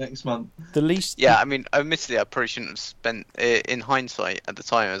all right next month. The least. Yeah, I mean, admittedly, I probably shouldn't have spent. In hindsight, at the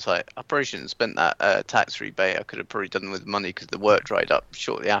time, I was like, I probably shouldn't have spent that tax rebate. I could have probably done with money because the work dried up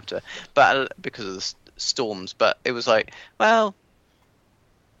shortly after, but because of the storms. But it was like, well,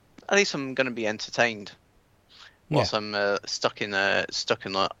 at least I'm going to be entertained. Whilst I'm stuck on an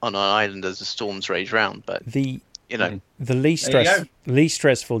island as the storms rage round, but the least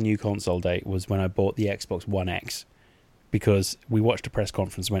stressful new console date was when I bought the Xbox One X, because we watched a press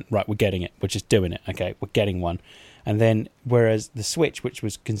conference and went, right, we're getting it, we're just doing it, okay, we're getting one, and then whereas the Switch, which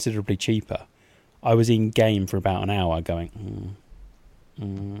was considerably cheaper, I was in game for about an hour going,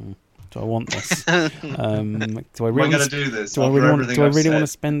 do I want this? Do I really want to do this? Do I really want to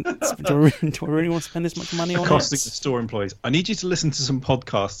spend? Do I really want to spend this much money on costing the store employees? I need you to listen to some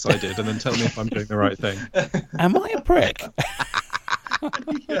podcasts I did, and then tell me if I'm doing the right thing. Am I a prick?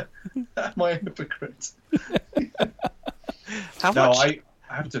 Yeah, am I a hypocrite? How much? I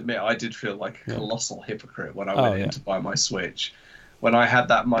have to admit, I did feel like a colossal hypocrite when I went in to buy my Switch. When I had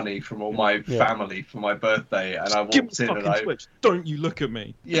that money from all my family for my birthday, and I walked in and Switch. Don't you look at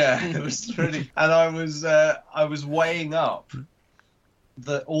me? Yeah, it was really, and I was weighing up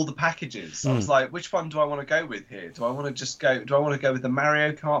all the packages. I was like, which one do I want to go with here? Do I want to go with the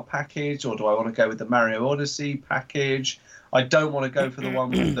Mario Kart package, or do I want to go with the Mario Odyssey package? I don't want to go for the one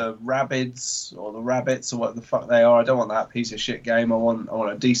with the Rabbids or the Rabbits or what the fuck they are. I don't want that piece of shit game. I want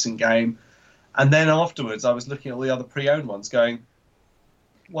a decent game. And then afterwards, I was looking at all the other pre-owned ones, going,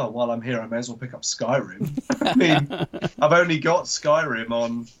 well, while I'm here, I may as well pick up Skyrim. I mean, I've only got Skyrim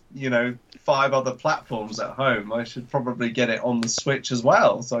on, 5 other platforms at home. I should probably get it on the Switch as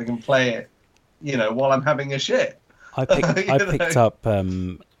well, so I can play it, while I'm having a shit. I picked up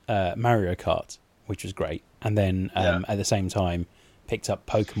Mario Kart, which was great, and then at the same time picked up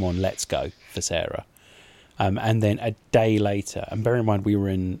Pokemon Let's Go for Sarah. And then a day later, and bear in mind we were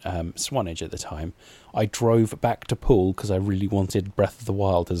in Swanage at the time, I drove back to Poole because I really wanted Breath of the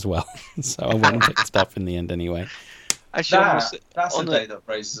Wild as well. So I went and picked it up in the end anyway. Actually, that's a day that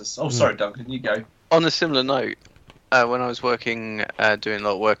raises us. Oh, sorry, Duncan, you go. On a similar note, when I was doing a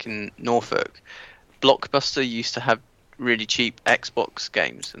lot of work in Norfolk, Blockbuster used to have really cheap Xbox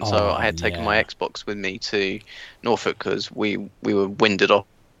games, and so I had taken my Xbox with me to Norfolk because we were winded off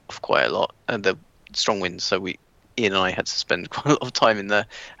quite a lot, and the strong winds, so Ian and I had to spend quite a lot of time in the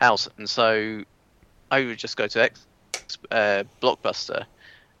house, and so I would just go to Blockbuster,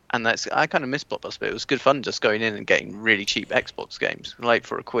 and I kind of miss Blockbuster, but it was good fun just going in and getting really cheap Xbox games, like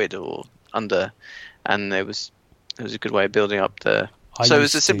for £1 or under, and it was a good way of building up the. So it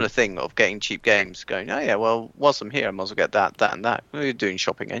was a similar thing of getting cheap games, going, oh yeah, well, whilst I'm here, I might as well get that, and that. We were doing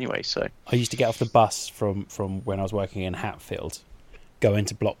shopping anyway, so. I used to get off the bus from when I was working in Hatfield, go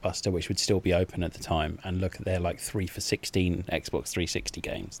into Blockbuster, which would still be open at the time, and look at their 3 for $16 Xbox 360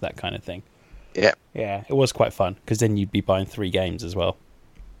 games, that kind of thing. Yeah. Yeah, it was quite fun, because then you'd be buying 3 games as well.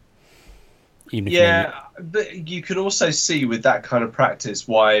 But you could also see with that kind of practice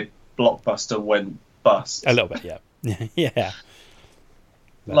why Blockbuster went bust. A little bit, yeah. Yeah.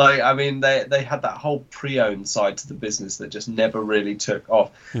 I mean, they had that whole pre-owned side to the business that just never really took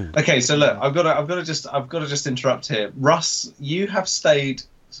off. Okay, so look, I've got to just interrupt here. Russ, you have stayed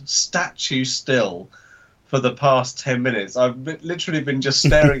statue still for the past 10 minutes. I've literally been just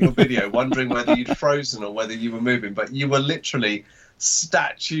staring at your video, wondering whether you'd frozen or whether you were moving, but you were literally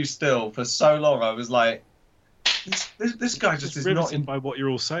statue still for so long. I was like, this guy just is not in by what you're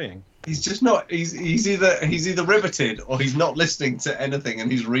all saying. He's just not. He's either riveted or he's not listening to anything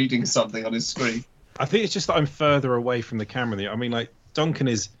and he's reading something on his screen. I think it's just that I'm further away from the camera. I mean, Duncan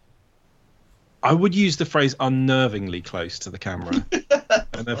is. I would use the phrase unnervingly close to the camera,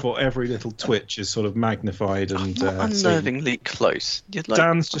 and therefore every little twitch is sort of magnified and unnervingly close.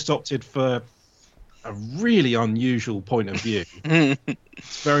 Dan's just opted for a really unusual point of view.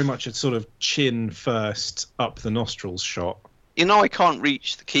 It's very much a sort of chin first, up the nostrils shot. I can't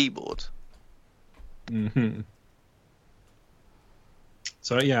reach the keyboard. Mm-hmm.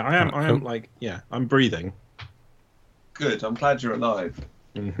 So yeah, I am I'm breathing. Good. I'm glad you're alive.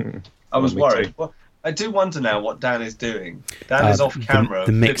 Mm-hmm. I was worried. Well, I do wonder now what Dan is doing. Dan is off camera,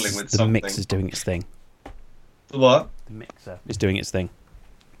 fiddling with something. The mix is doing its thing. The what? The mixer is doing its thing.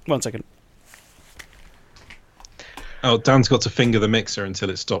 1 second. Oh, Dan's got to finger the mixer until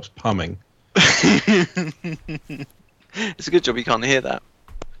it stops humming. It's a good job you can't hear that.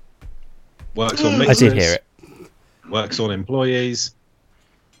 Works on mixers. I did hear it. Works on employees.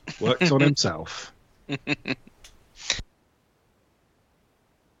 Works on himself.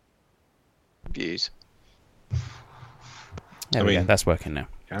 Views. There we go. That's working now.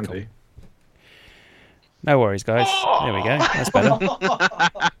 Can Cool. do. No worries, guys. There we go. That's better.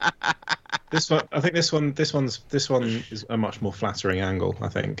 This one, I think this one is a much more flattering angle. I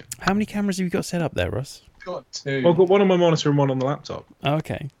think. How many cameras have you got set up there, Ross? Got two. Well, I've got one on my monitor and one on the laptop. Oh,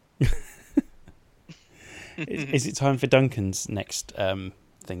 okay. Is it time for Duncan's next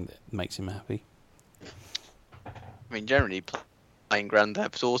thing that makes him happy? I mean, generally playing Grand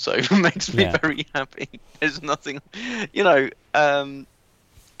Theft Auto makes me very happy. There's nothing,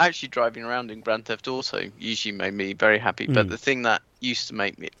 actually driving around in Grand Theft Auto usually made me very happy. But the thing that used to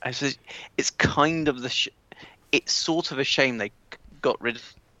make me, it's kind of it's sort of a shame they got rid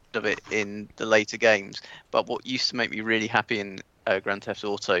of it in the later games. But what used to make me really happy in Grand Theft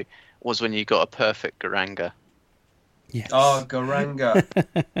Auto was when you got a perfect Garanga. Yes. Oh, Garanga.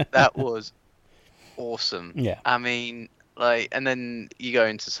 That was awesome. Yeah. I mean, and then you go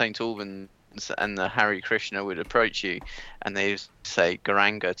into St. Albans and the Hare Krishna would approach you and they say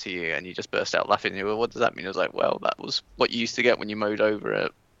Garanga to you and you just burst out laughing. You go, well, what does that mean? I was like, well, that was what you used to get when you mowed over a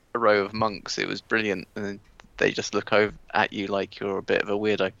row of monks. It was brilliant. And then they just look over at you like you're a bit of a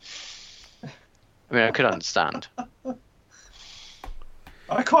weirdo. I mean, I could understand.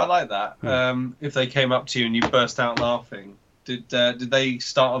 I quite like that. If they came up to you and you burst out laughing, did they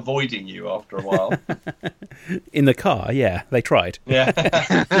start avoiding you after a while? In the car, yeah, they tried. Yeah.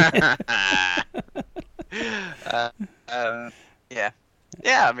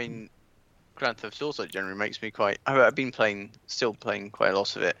 Yeah. I mean, Grand Theft Auto generally makes me quite. I've been still playing quite a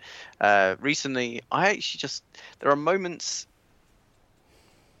lot of it. Recently, I actually there are moments.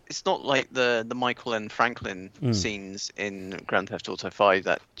 It's not like the Michael and Franklin scenes in Grand Theft Auto 5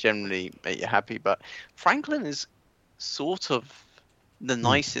 that generally make you happy, but Franklin is sort of the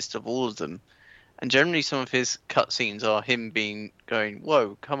nicest of all of them, and generally some of his cutscenes are him going,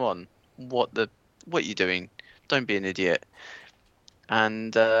 "Whoa, come on, what are you doing? Don't be an idiot."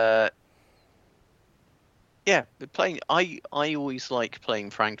 And playing. I always like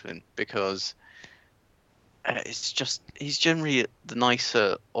playing Franklin because. He's generally the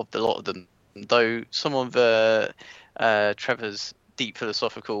nicer of the lot of them, though some of Trevor's deep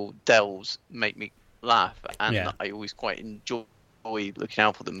philosophical delves make me laugh, and I always quite enjoy looking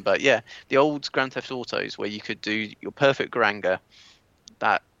out for them. But yeah, the old Grand Theft Autos where you could do your perfect Garanga,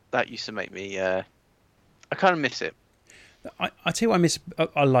 that used to make me. I kind of miss it. I tell you what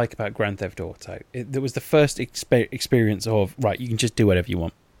I like about Grand Theft Auto. There was the first experience of you can just do whatever you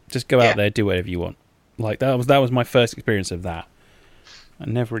want. Just go out there, do whatever you want. Like that was my first experience of that. I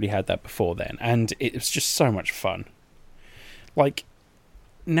never really had that before then, and it was just so much fun. Like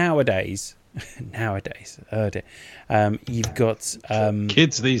nowadays, you've got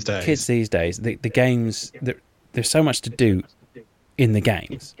kids these days. The games, there's so much to do in the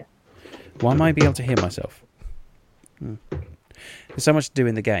games. Why am I be able to hear myself? There's so much to do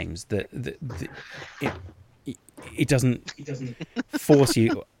in the games that it doesn't force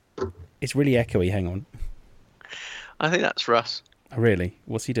you. It's really echoey. Hang on. I think that's Russ. Oh, really?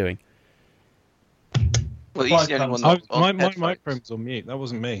 What's he doing? Well, he's the only one. My microphone's on mute. That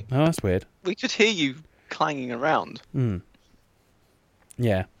wasn't me. Oh, that's weird. We could hear you clanging around.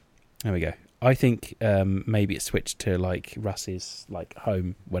 Yeah. There we go. I think maybe it switched to like Russ's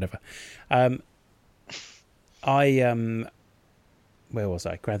home, whatever. Where was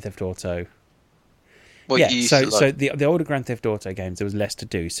I? Grand Theft Auto. So the older Grand Theft Auto games, there was less to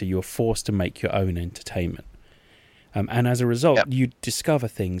do, so you were forced to make your own entertainment. And as a result, you discover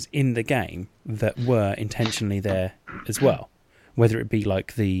things in the game that were intentionally there as well, whether it be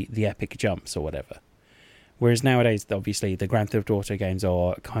like the epic jumps or whatever. Whereas nowadays, obviously, the Grand Theft Auto games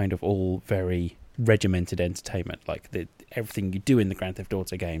are kind of all very regimented entertainment. Like everything you do in the Grand Theft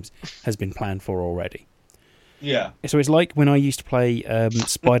Auto games has been planned for already. Yeah. So it's like when I used to play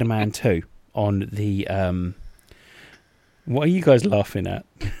Spider-Man 2 on the... what are you guys laughing at?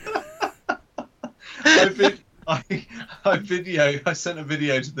 I sent a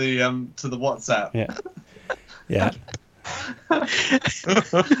video to the WhatsApp. Yeah.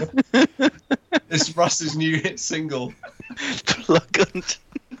 It's Russ's new hit single. Plugant.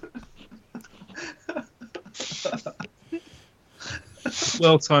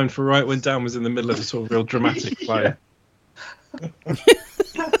 Well timed for right when Dan was in the middle of a sort of real dramatic play.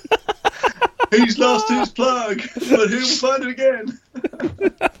 He's lost his plug, but he'll find it again.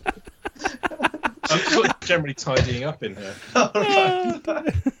 I'm sort of generally tidying up in here.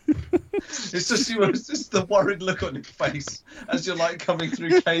 It's just the worried look on your face as you're like coming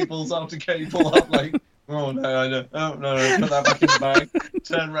through cables after cable. I'm like, oh no, put that back in the bag.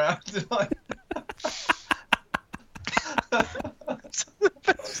 turn round.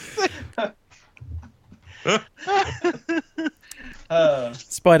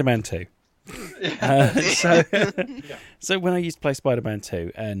 Spider-Man 2. So when I used to play Spider-Man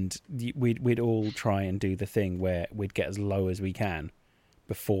 2, and we'd all try and do the thing where we'd get as low as we can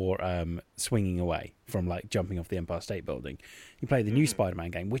before swinging away from like jumping off the Empire State Building. You play the new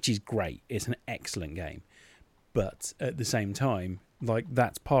Spider-Man game, which is great. It's an excellent game, but at the same time, like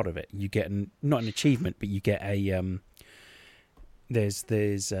that's part of it. You get not an achievement, but you get a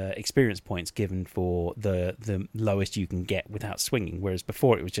there's experience points given for the lowest you can get without swinging. Whereas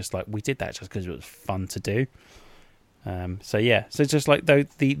before it was just like we did that just because it was fun to do. So just like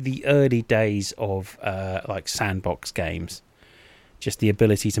the early days of like sandbox games, just the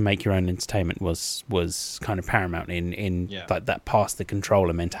ability to make your own entertainment was kind of paramount in like that past the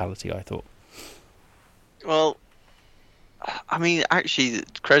controller mentality, I thought. Well, I mean, actually,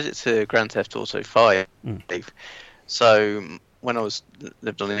 credit to Grand Theft Auto 5. So when I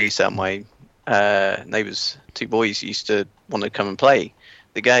lived on the east side, my neighbours, 2 boys, used to want to come and play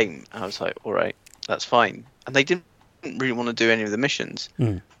the game. I was like, all right, that's fine. And they didn't really want to do any of the missions.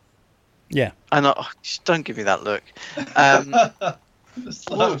 Yeah. And just don't give me that look.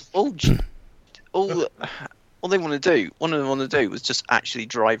 All they want to do, one of them want to do was just actually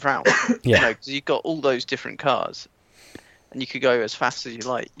drive around. Yeah. Because you've got all those different cars. And you could go as fast as you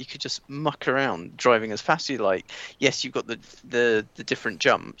like. You could just muck around driving as fast as you like. Yes, you've got the different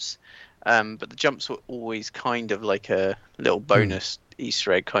jumps, but the jumps were always kind of like a little bonus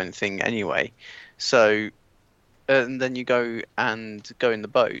Easter egg kind of thing anyway. So, and then you go in the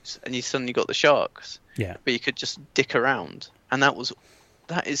boat, and you suddenly got the sharks. Yeah. But you could just dick around, and that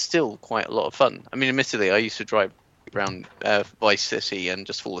is still quite a lot of fun. I mean, admittedly, I used to drive around Vice City and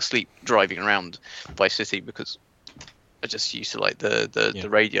just fall asleep driving around Vice City because I just used to like the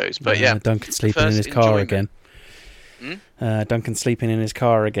radios. But Duncan sleeping in his car again. Duncan sleeping in his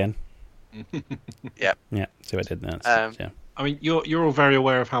car again. Yeah. So I did that. Yeah. I mean, you're all very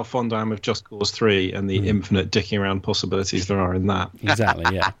aware of how fond I am of Just Cause 3 and the infinite dicking around possibilities there are in that.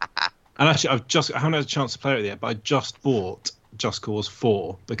 Exactly. Yeah. And actually, I haven't had a chance to play it yet, but I just bought Just Cause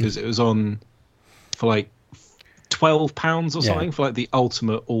 4 because it was on for like £12 or something for like the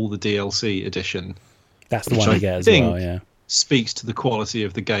ultimate all the DLC edition. That's the one I get as well, yeah. Speaks to the quality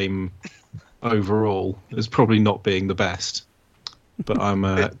of the game overall. It's probably not being the best, but I'm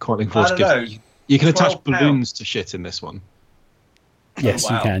quite looking forward to it. You can attach balloons to shit in this one. Yes,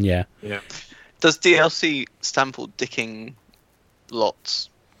 you can, yeah. Does DLC stand for dicking lots?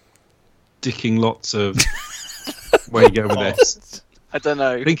 Dicking lots of... Where you go with this? I don't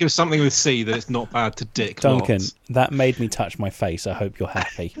know. Think of something with C that it's not bad to dick Duncan, lots. that made me touch my face. I hope you're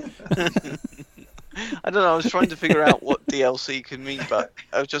happy. I don't know, I was trying to figure out what DLC could mean, but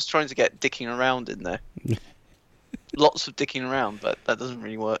I was just trying to get dicking around in there. Lots of dicking around, but that doesn't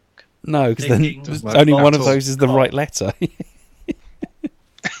really work. No, because then only one of those is the right letter.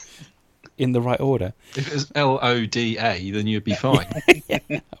 In the right order. If it was LODA, then you'd be fine.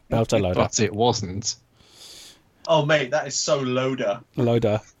 Belter But it wasn't. Oh, mate, that is so loader.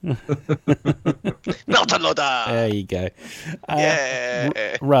 Loader. Belter loader! There you go.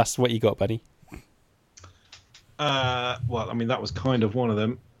 Yeah. Russ, what you got, buddy? Well, I mean, that was kind of one of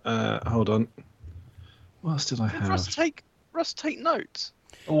them. Hold on. What else did I have? Russ take notes.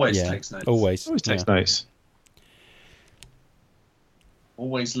 Always takes notes. Always takes notes.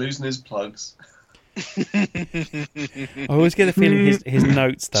 Always losing his plugs. I always get the feeling his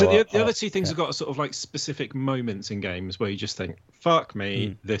notes, though. So the other two things have got sort of like specific moments in games where you just think, fuck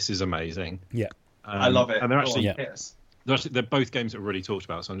me, this is amazing. Yeah. I love it. And they're actually... They're both games that we've already talked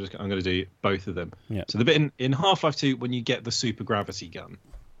about, so I'm going to do both of them. Yeah. So the bit in Half-Life 2 when you get the super gravity gun,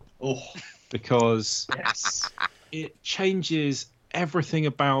 because it changes everything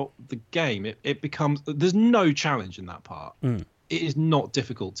about the game. It becomes there's no challenge in that part. It is not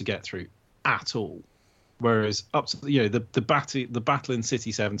difficult to get through at all. Whereas up to the battle in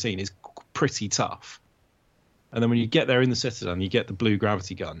City 17 is pretty tough, and then when you get there in the Citadel and you get the blue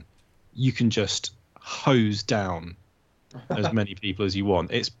gravity gun, you can just hose down as many people as you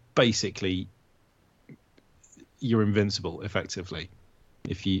want. It's basically you're invincible effectively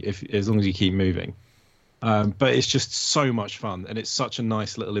if as long as you keep moving. But it's just so much fun, and it's such a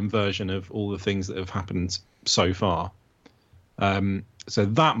nice little inversion of all the things that have happened so far. So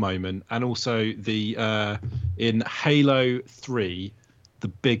that moment, and also the in Halo 3, the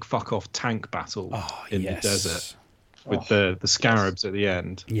big fuck off tank battle in the desert with the scarabs at the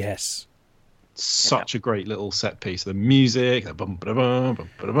end. Yes. Such a great little set piece. The music, and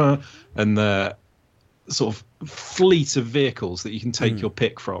sort of fleet of vehicles that you can take your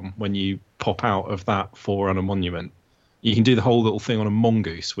pick from when you pop out of that Forerunner monument. You can do the whole little thing on a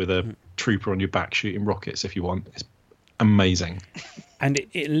mongoose with a trooper on your back shooting rockets if you want. It's amazing. And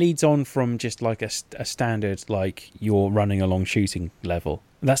it leads on from just like a standard, like you're running along shooting level.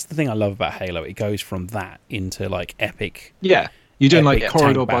 That's the thing I love about Halo. It goes from that into like epic. Yeah. You're doing like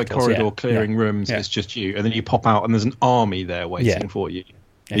corridor by battles, corridor, clearing rooms. Yeah. It's just you. And then you pop out and there's an army there waiting for you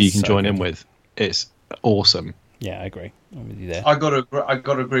who you can join in with. It's awesome. Yeah, I agree. I'm with you there. I got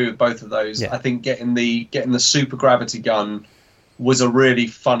to agree with both of those. Yeah. I think getting the super gravity gun was a really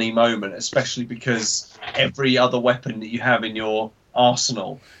funny moment, especially because every other weapon that you have in your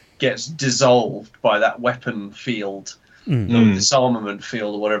arsenal gets dissolved by that weapon field, disarmament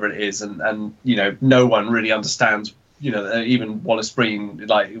field, or whatever it is, and you know, no one really understands. You know, even Wallace Breen,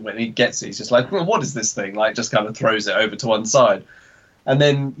 like when he gets it, he's just like, well, "What is this thing?" Like, just kind of throws it over to one side, and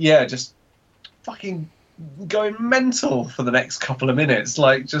then just fucking going mental for the next couple of minutes,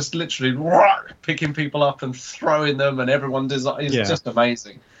 like just literally picking people up and throwing them, and everyone does. It's just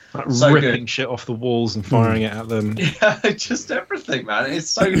amazing. Like so ripping shit off the walls and firing it at them. Yeah, just everything, man. It's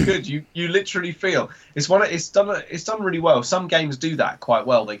so good. You literally feel it's done really well. Some games do that quite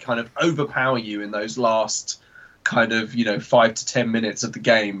well. They kind of overpower you in those last kind of 5 to 10 minutes of the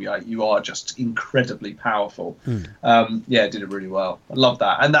game. You are just incredibly powerful. It did it really well. I love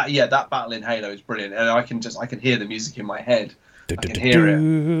that. And that battle in Halo is brilliant. And I can hear the music in my head. I can hear it,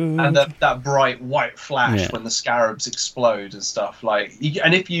 and that bright white flash when the scarabs explode and stuff. Like,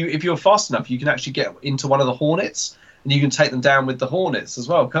 and if you're fast enough, you can actually get into one of the Hornets, and you can take them down with the Hornets as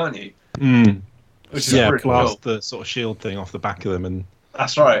well, can't you? Which is blast cool. The sort of shield thing off the back of them, and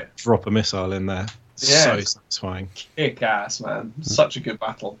that's right. Drop a missile in there. So satisfying. Kick ass, man! Such a good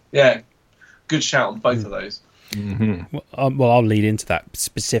battle. Yeah, good shout on both of those. Well, I'll lead into that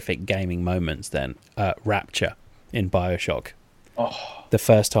specific gaming moments then. Rapture in BioShock. Oh. The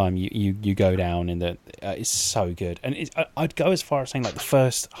first time you go down in the it's so good, and I'd go as far as saying like the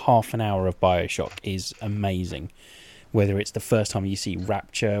first half an hour of BioShock is amazing. Whether it's the first time you see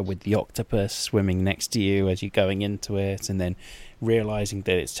Rapture with the octopus swimming next to you as you're going into it, and then realizing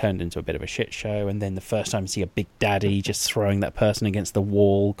that it's turned into a bit of a shit show, and then the first time you see a Big Daddy just throwing that person against the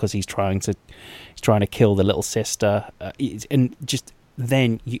wall because he's trying to kill the little sister, and just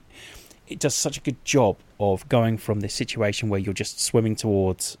then it does such a good job of going from this situation where you're just swimming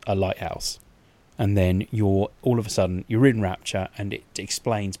towards a lighthouse, and then you're all of a sudden you're in Rapture, and it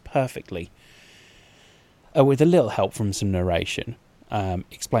explains perfectly, with a little help from some narration,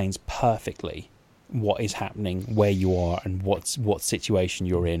 explains perfectly what is happening, where you are, and what situation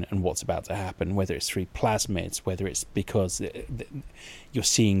you're in, and what's about to happen. Whether it's through plasmids, whether it's because you're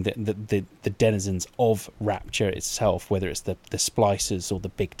seeing the denizens of Rapture itself, whether it's the splicers or the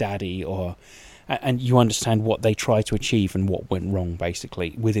Big Daddy, and you understand what they try to achieve and what went wrong,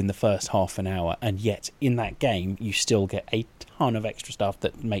 basically, within the first half an hour. And yet, in that game, you still get a ton of extra stuff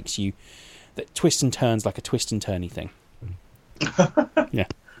that makes you... that twists and turns like a twist and turny thing.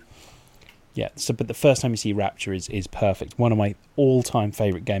 Yeah. So, but the first time you see Rapture is perfect. One of my all-time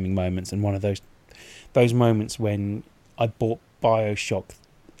favourite gaming moments, and one of those moments when I bought BioShock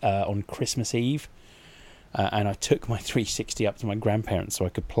on Christmas Eve, and I took my 360 up to my grandparents so I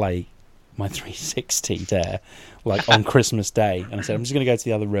could play my 360 there, like on Christmas Day. And I said, I'm just going to go to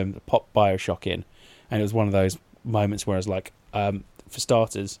the other room, pop BioShock in. And it was one of those moments where I was like, for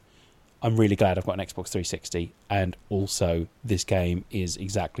starters, I'm really glad I've got an Xbox 360, and also this game is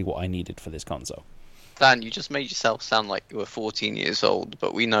exactly what I needed for this console. Dan, you just made yourself sound like you were 14 years old,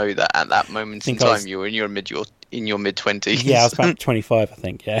 but we know that at that moment in time you were in your mid-20s. Yeah, I was about 25, I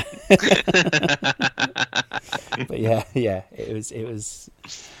think. Yeah. But yeah, it was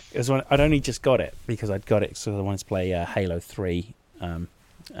when I'd only just got it because I'd got it because I wanted to play Halo 3, and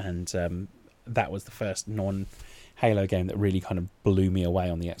that was the first non-Halo game that really kind of blew me away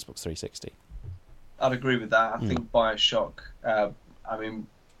on the Xbox 360. I'd agree with that. I think BioShock,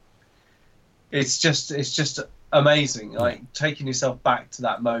 it's just amazing. Like taking yourself back to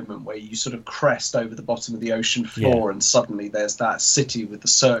that moment where you sort of crest over the bottom of the ocean floor, and suddenly there's that city with the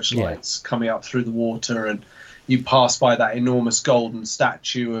searchlights coming up through the water, and you pass by that enormous golden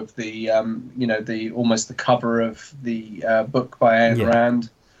statue of the almost the cover of the book by Ayn Rand.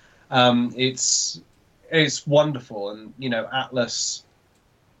 It's wonderful, and Atlas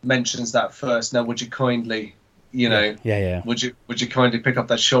mentions that first. Now, would you kindly, would you kindly pick up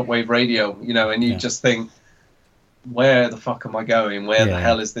that shortwave radio, and you just think, where the fuck am I going? Where the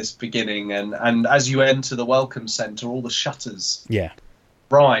hell is this beginning? And as you enter the welcome center, all the shutters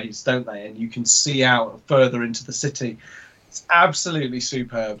rise, don't they? And you can see out further into the city. It's absolutely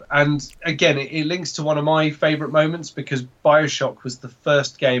superb. And again, it links to one of my favourite moments because BioShock was the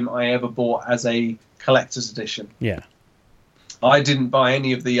first game I ever bought as a collector's edition. Yeah. I didn't buy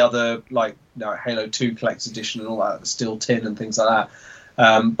any of the other, like Halo 2 collector's edition and all that, Steel Tin and things like that.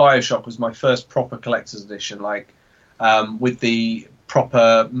 BioShock was my first proper collector's edition, with the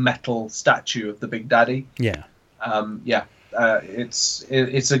proper metal statue of the Big Daddy. Yeah.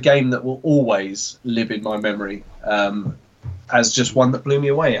 It's a game that will always live in my memory as just one that blew me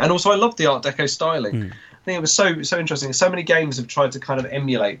away. And also I loved the Art Deco styling. I think it was so interesting. So many games have tried to kind of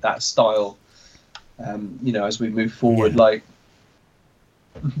emulate that style, as we move forward.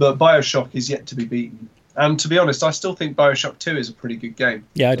 But BioShock is yet to be beaten. And to be honest, I still think BioShock 2 is a pretty good game.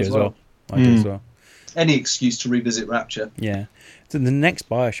 Yeah, I do as well. I do as well. Any excuse to revisit Rapture. Yeah. So the next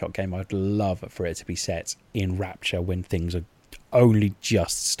BioShock game, I'd love for it to be set in Rapture when things are only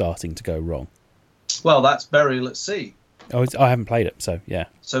just starting to go wrong. Well, that's Burial at Sea. Oh, I haven't played it, so yeah.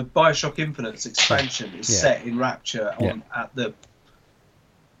 So BioShock Infinite's expansion is set in Rapture at the...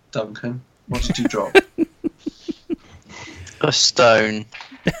 Duncan, what did you drop? A stone.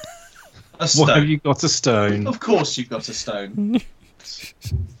 A stone. Why have you got a stone? Of course you've got a stone.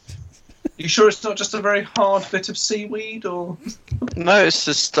 You sure it's not just a very hard bit of seaweed, or...? No, it's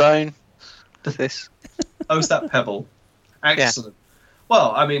a stone. This. Oh, is that pebble? Excellent. Yeah.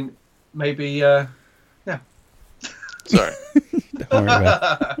 Well, I mean, maybe, Sorry. Don't worry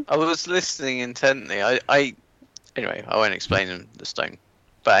about it. I was listening intently. Anyway, I won't explain the stone.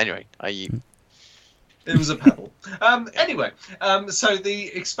 But anyway, It was a pebble. Anyway, so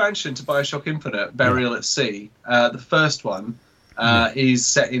the expansion to BioShock Infinite, Burial at Sea, the first one, is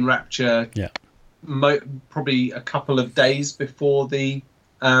set in Rapture probably a couple of days before the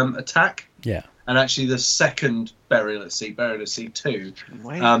attack. Yeah. And actually the second Burial at Sea 2,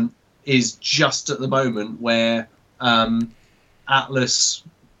 is just at the moment where Atlas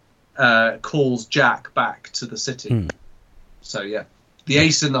calls Jack back to the city. So, yeah. The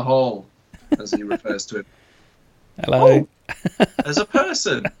ace in the hole, as he refers to him. Hello. Oh, there's a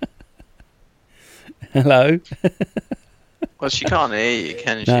person. Hello. Well, she can't hear you,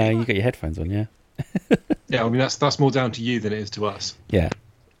 can she? No, you got your headphones on, yeah. Yeah, I mean that's more down to you than it is to us. Yeah.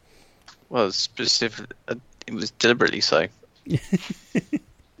 Well, it was deliberately so.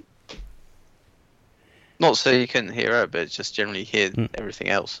 Not so you couldn't hear her, but just generally hear everything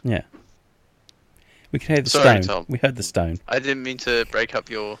else. Yeah. We could hear the Sorry, stone. Tom. We heard the stone. I didn't mean to break up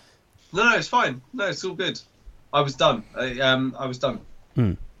your... No, it's fine. No, it's all good. I was done. I was done.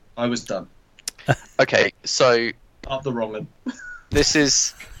 I was done. Okay, so... Up the wrong one. This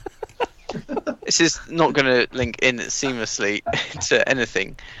is not going to link in seamlessly to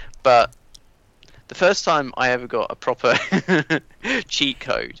anything, but the first time I ever got a proper cheat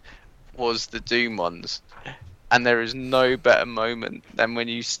code was the Doom ones, and there is no better moment than when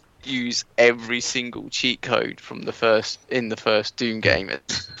you use every single cheat code from the first Doom game,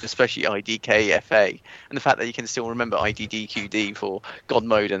 especially IDK-FA, and the fact that you can still remember IDDQD for God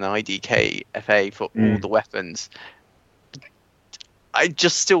Mode and IDK-FA for all the weapons. I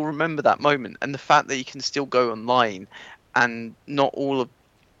just still remember that moment, and the fact that you can still go online and not all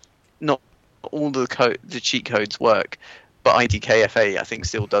the cheat codes work, but IDK-FA I think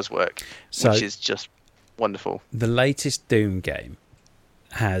still does work, which is just wonderful. The latest Doom game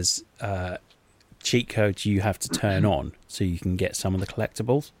has cheat codes you have to turn on so you can get some of the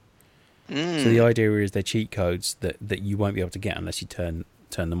collectibles. So the idea is they're cheat codes that you won't be able to get unless you turn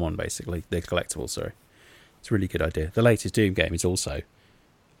them on, basically. The collectibles, sorry. It's a really good idea. The latest Doom game is also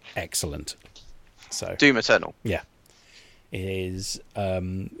excellent. So Doom Eternal. Yeah. It is...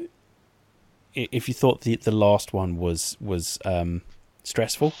 if you thought the last one was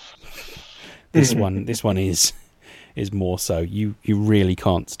stressful, this one is more so. You really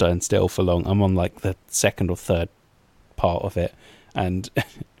can't stand still for long. I'm on like the second or third part of it, and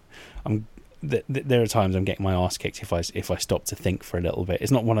there are times I'm getting my ass kicked if I stop to think for a little bit.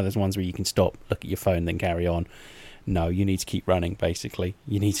 It's not one of those ones where you can stop, look at your phone, then carry on. No, you need to keep running. Basically,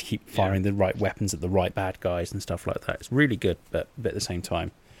 you need to keep firing the right weapons at the right bad guys and stuff like that. It's really good, but at the same time,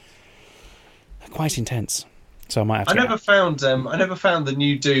 quite intense. So I might have to. I never found the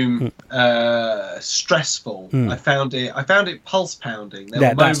new Doom stressful. I found it pulse pounding. There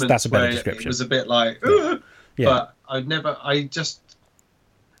were moments that's a better where description. It was a bit like, but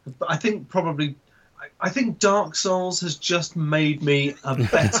I think Dark Souls has just made me a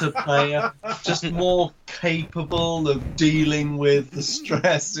better player, just more capable of dealing with the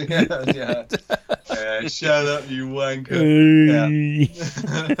stress. Yeah. Shut up, you wanker. Yeah.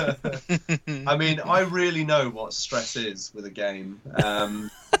 I mean, I really know what stress is with a game.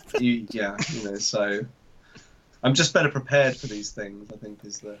 So I'm just better prepared for these things, I think,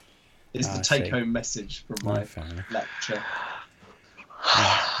 is the take-home message from my lecture.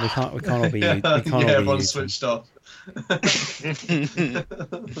 We can't all be. Everyone's switched off.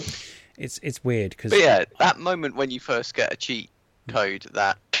 It's weird because. But yeah, that moment when you first get a cheat code,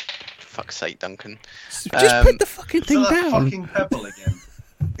 that fuck's sake, Duncan. Just put the fucking thing that down. Fucking pebble again.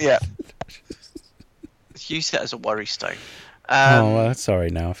 Yeah. Use it as a worry stone. Sorry.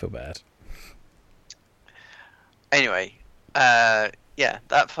 Now I feel bad. Anyway, yeah,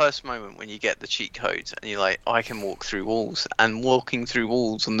 that first moment when you get the cheat codes and you're like, I can walk through walls, and walking through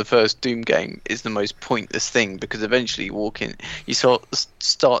walls on the first Doom game is the most pointless thing, because eventually you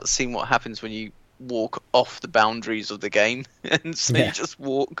start seeing what happens when you walk off the boundaries of the game, and so you just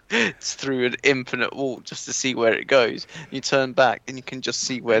walk through an infinite wall just to see where it goes. You turn back and you can just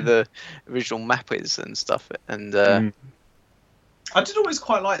see where the original map is and stuff. And I did always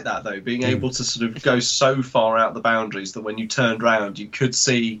quite like that, though, being able to sort of go so far out the boundaries that when you turned round, you could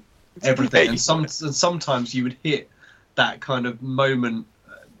see everything. And sometimes you would hit that kind of moment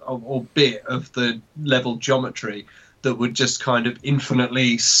or bit of the level geometry that would just kind of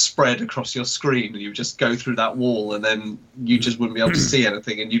infinitely spread across your screen, and you would just go through that wall, and then you just wouldn't be able to see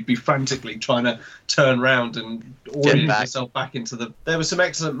anything, and you'd be frantically trying to turn around and orient yourself back into the... There were some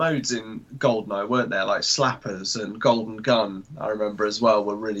excellent modes in GoldenEye, weren't there? Like Slappers and Golden Gun, I remember as well,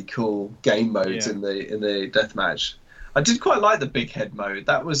 were really cool game modes in the deathmatch. I did quite like the big head mode.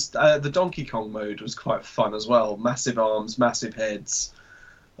 That was the Donkey Kong mode was quite fun as well. Massive arms, massive heads.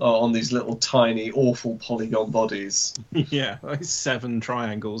 On these little tiny, awful polygon bodies. Yeah, like 7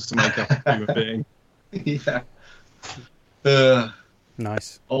 triangles to make up a human being. Yeah.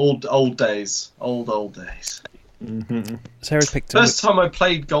 Nice. Old days. Old days. Mm-hmm. Sarah picked First time I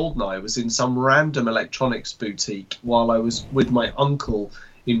played GoldenEye was in some random electronics boutique while I was with my uncle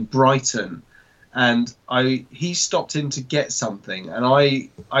in Brighton. And he stopped in to get something, and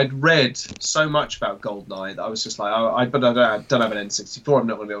I'd read so much about GoldenEye that I was just like, but I don't have an N64, I'm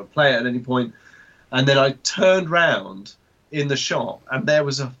not going to be able to play it at any point. And then I turned round in the shop, and there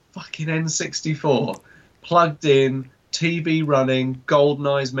was a fucking N64 plugged in, TV running,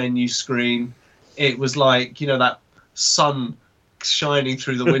 GoldenEye's menu screen. It was like, that sun shining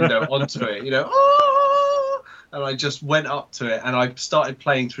through the window onto it, and I just went up to it, and I started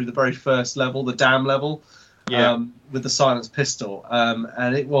playing through the very first level, the dam level, with the silenced pistol.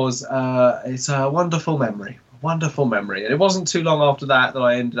 And it was, it's a wonderful memory. And it wasn't too long after that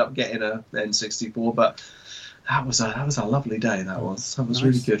I ended up getting a N64, but that was a lovely day. That was nice.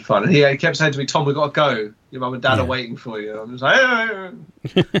 Really good fun. And he kept saying to me, Tom, we've got to go. Your mum and dad are waiting for you. And I'm just like,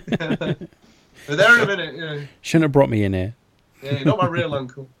 hey. We're there in a minute. Shouldn't have brought me in here. Yeah, you're not my real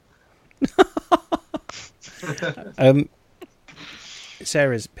uncle.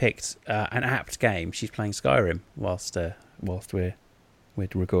 Sarah's picked an apt game. She's playing Skyrim whilst we're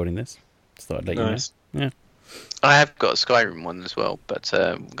recording this. Just thought I'd let you know. Yeah, I have got a Skyrim one as well, but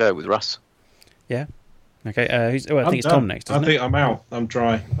we'll go with Russ. Yeah. Okay. I think it's Tom next. I think I'm out. I'm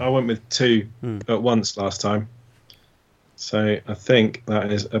dry. I went with 2 at once last time, so I think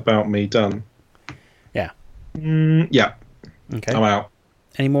that is about me done. Yeah. Yeah. Okay. I'm out.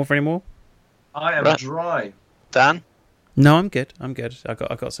 Any more? I am dry. Dan? No, I'm good. I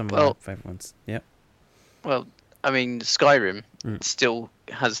got some of my favourite ones. Yeah. Well, I mean, Skyrim still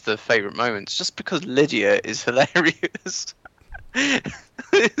has the favourite moments just because Lydia is hilarious.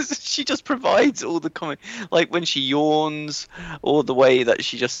 She just provides all the comment, like when she yawns, or the way that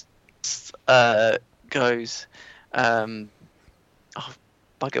she just goes, oh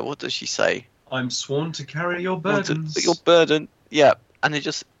bugger, what does she say? I'm sworn to carry your burdens. Your burden, yeah, and it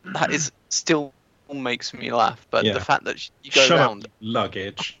just that is still makes me laugh. But the fact that you go around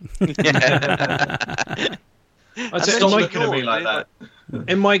luggage, I just looking at me like that.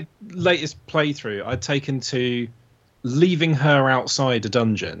 In my latest playthrough, I'd taken to leaving her outside a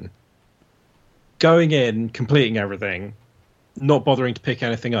dungeon, going in, completing everything, not bothering to pick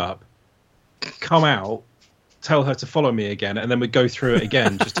anything up, come out, tell her to follow me again, and then we'd go through it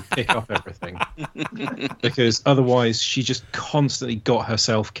again just to pick up everything. Because otherwise she just constantly got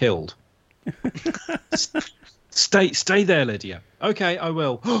herself killed. Stay there, Lydia. Okay, I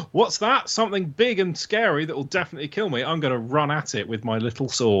will. What's that? Something big and scary that will definitely kill me. I'm going to run at it with my little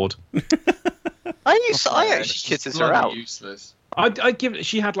sword. I actually kitted her out. Useless. I'd give it.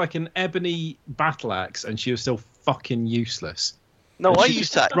 She had like an ebony battle axe, and she was still fucking useless. No, and I she'd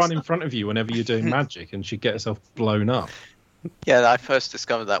used just that. Run in front of you whenever you're doing magic, and she'd get herself blown up. Yeah, I first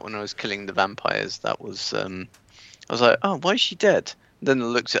discovered that when I was killing the vampires. That was, I was like, oh, why is she dead? Then I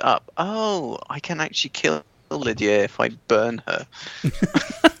looked it up. Oh, I can actually kill Lydia if I burn her.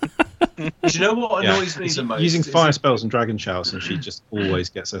 you know what annoys me It's the most? using fire spells and dragon shouts, and she just always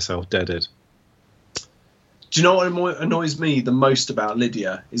gets herself deaded. Do you know what annoys me the most about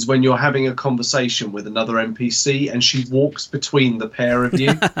Lydia is when you're having a conversation with another NPC and she walks between the pair of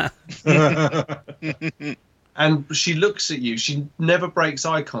you and she looks at you. She never breaks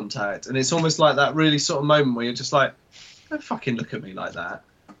eye contact, and it's almost like that really sort of moment where you're just like, don't fucking look at me like that.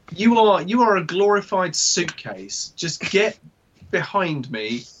 You are a glorified suitcase. Just get behind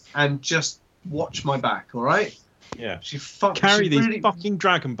me and just watch my back, all right? Yeah. she Carry these really- fucking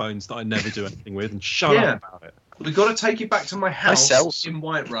dragon bones that I never do anything with and shut up about it. We've got to take you back to my house cells. in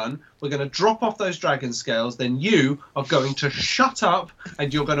Whiterun. We're going to drop off those dragon scales. Then you are going to shut up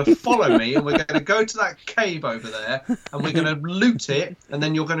and you're going to follow me. And we're going to go to that cave over there and we're going to loot it. And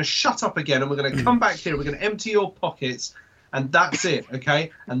then you're going to shut up again. And we're going to come back here. We're going to empty your pockets. And that's it,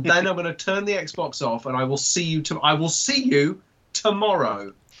 okay? And then I'm going to turn the Xbox off and I will see you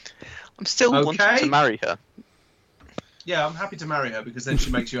tomorrow. I'm still wanting to marry her. Yeah, I'm happy to marry her because then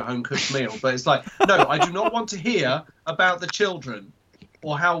she makes you a home-cooked meal. But it's like, no, I do not want to hear about the children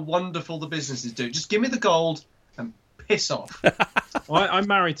or how wonderful the business is doing. Just give me the gold and piss off. Well, I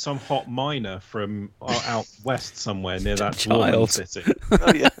married some hot miner from out west somewhere near that Child. dwarven city.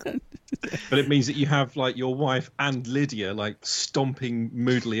 Oh yeah. But it means that you have like your wife and Lydia like stomping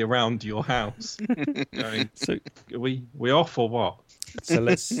moodily around your house. Going, So, are we off or what? so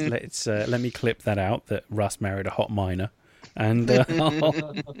let me clip that out. That Russ married a hot miner, and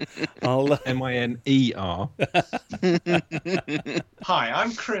I'll MINER. Hi,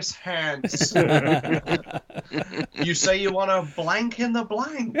 I'm Chris Hansen. You say you want a blank in the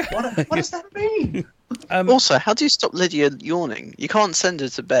blank. What does that mean? Also, how do you stop Lydia yawning? You can't send her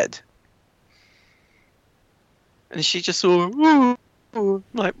to bed. And she just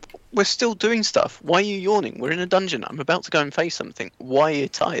like, we're still doing stuff. Why are you yawning? We're in a dungeon. I'm about to go and face something. Why are you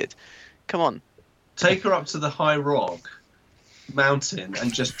tired? Come on. Take her up to the high rock mountain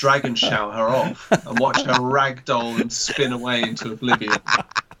and just dragon shout her off and watch her ragdoll and spin away into oblivion.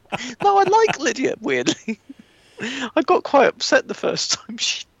 No, I like Lydia, weirdly. I got quite upset the first time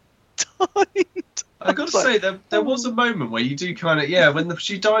she died. I've got to say, there was a moment where you do kind of, when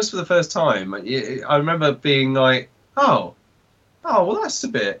she dies for the first time, I remember being like, well, that's a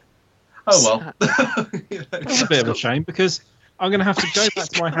bit, well. That's a bit of a shame because I'm going to have to go back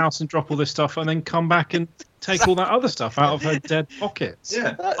to my house and drop all this stuff and then come back and take all that other stuff out of her dead pockets.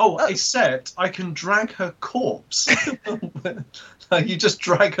 Yeah. Except I can drag her corpse. You just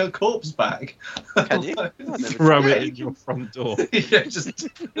drag her corpse back. Can you? Throw it in your front door. Yeah, just.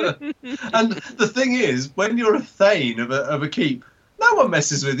 And the thing is, when you're a thane of a keep, no one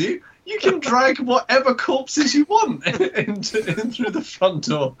messes with you. You can drag whatever corpses you want in through the front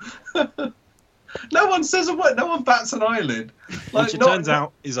door. No one says a word. No one bats an eyelid. Which it turns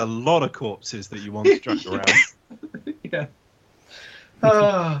out is a lot of corpses that you want to drag around. Yeah.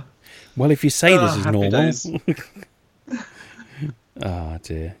 well, if you say this is happy normal. days. Oh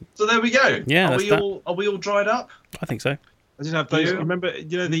dear. So there we go. Yeah, Are that's we that. all dried up? I think so. I did have those. You? Remember,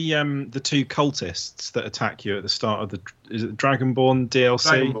 the two cultists that attack you at the start of the Dragonborn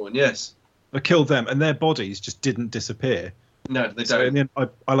DLC? Dragonborn, yes. I killed them, and their bodies just didn't disappear. No, they So in don't. the end,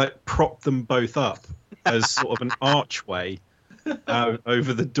 I like propped them both up as sort of an archway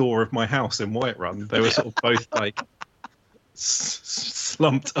over the door of my house in Whiterun. They were sort of both like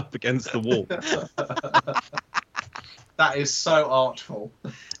slumped up against the wall, That is so artful.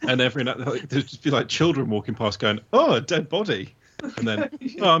 and every night there'd just be like children walking past, going, "Oh, a dead body," and then,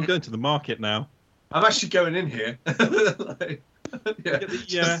 "Oh, I'm going to the market now." I'm actually going in here. Get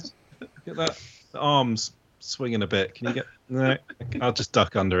that the arms swinging a bit. Can you get? No, I'll just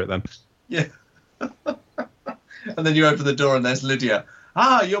duck under it then. Yeah. And then you open the door and there's Lydia.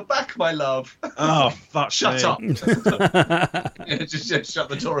 Ah, you're back, my love. Oh, fuck! Shut me. up. just shut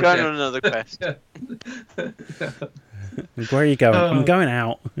the door Going again. on another quest. Where are you going? I'm going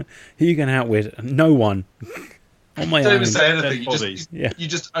out. Who are you going out with? No one. On my Don't own. even say anything. Dead You bodies. Yeah.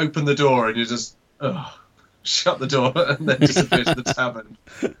 just open the door and you just shut the door and then disappear to the tavern.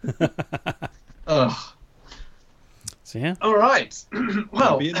 Ugh. So yeah. All right.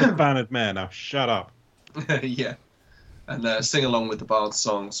 Well, Be the bannered mare now. Shut up. yeah. And sing along with the Bard's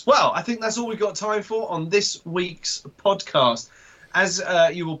songs. Well, I think that's all we've got time for on this week's podcast. As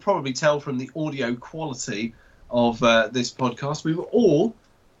you will probably tell from the audio quality of this podcast, we were all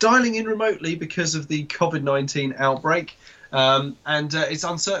dialing in remotely because of the COVID-19 outbreak. And it's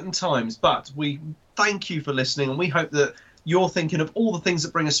uncertain times, but we thank you for listening, and we hope that you're thinking of all the things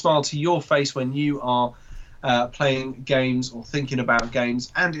that bring a smile to your face when you are playing games or thinking about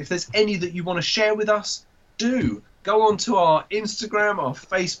games. And if there's any that you want to share with us, do go on to our Instagram, our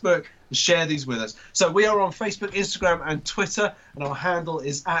Facebook, and share these with us. So we are on Facebook, Instagram, and Twitter, and our handle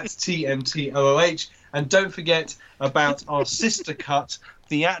is @TMTOOH. And don't forget about our sister cut,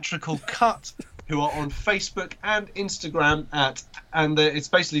 Theatrical Cut, who are on Facebook and Instagram and it's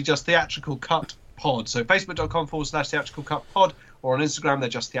basically just Theatrical Cut Pod. So facebook.com/Theatrical Cut Pod, or on Instagram they're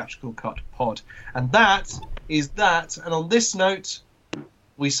just Theatrical Cut Pod. And that is that. And on this note,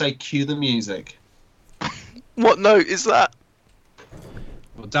 we say cue the music. What note is that?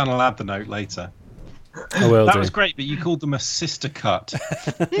 Well, Dan will add the note later. That Was great, but you called them a sister cut.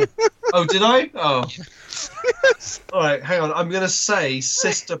 Oh, did I? Oh. All right, hang on. I'm going to say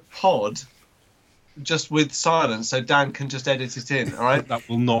sister pod just with silence so Dan can just edit it in, all right? That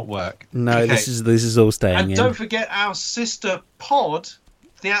will not work. No, Okay. this is all staying And in. don't forget our sister pod,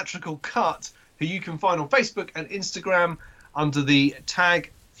 Theatrical Cut, who you can find on Facebook and Instagram under the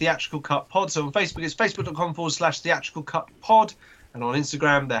tag Theatrical Cut Pod. So on Facebook, it's facebook.com/Theatrical Cut Pod. And on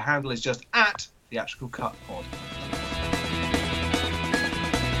Instagram, their handle is just @Theatrical Cut Pod.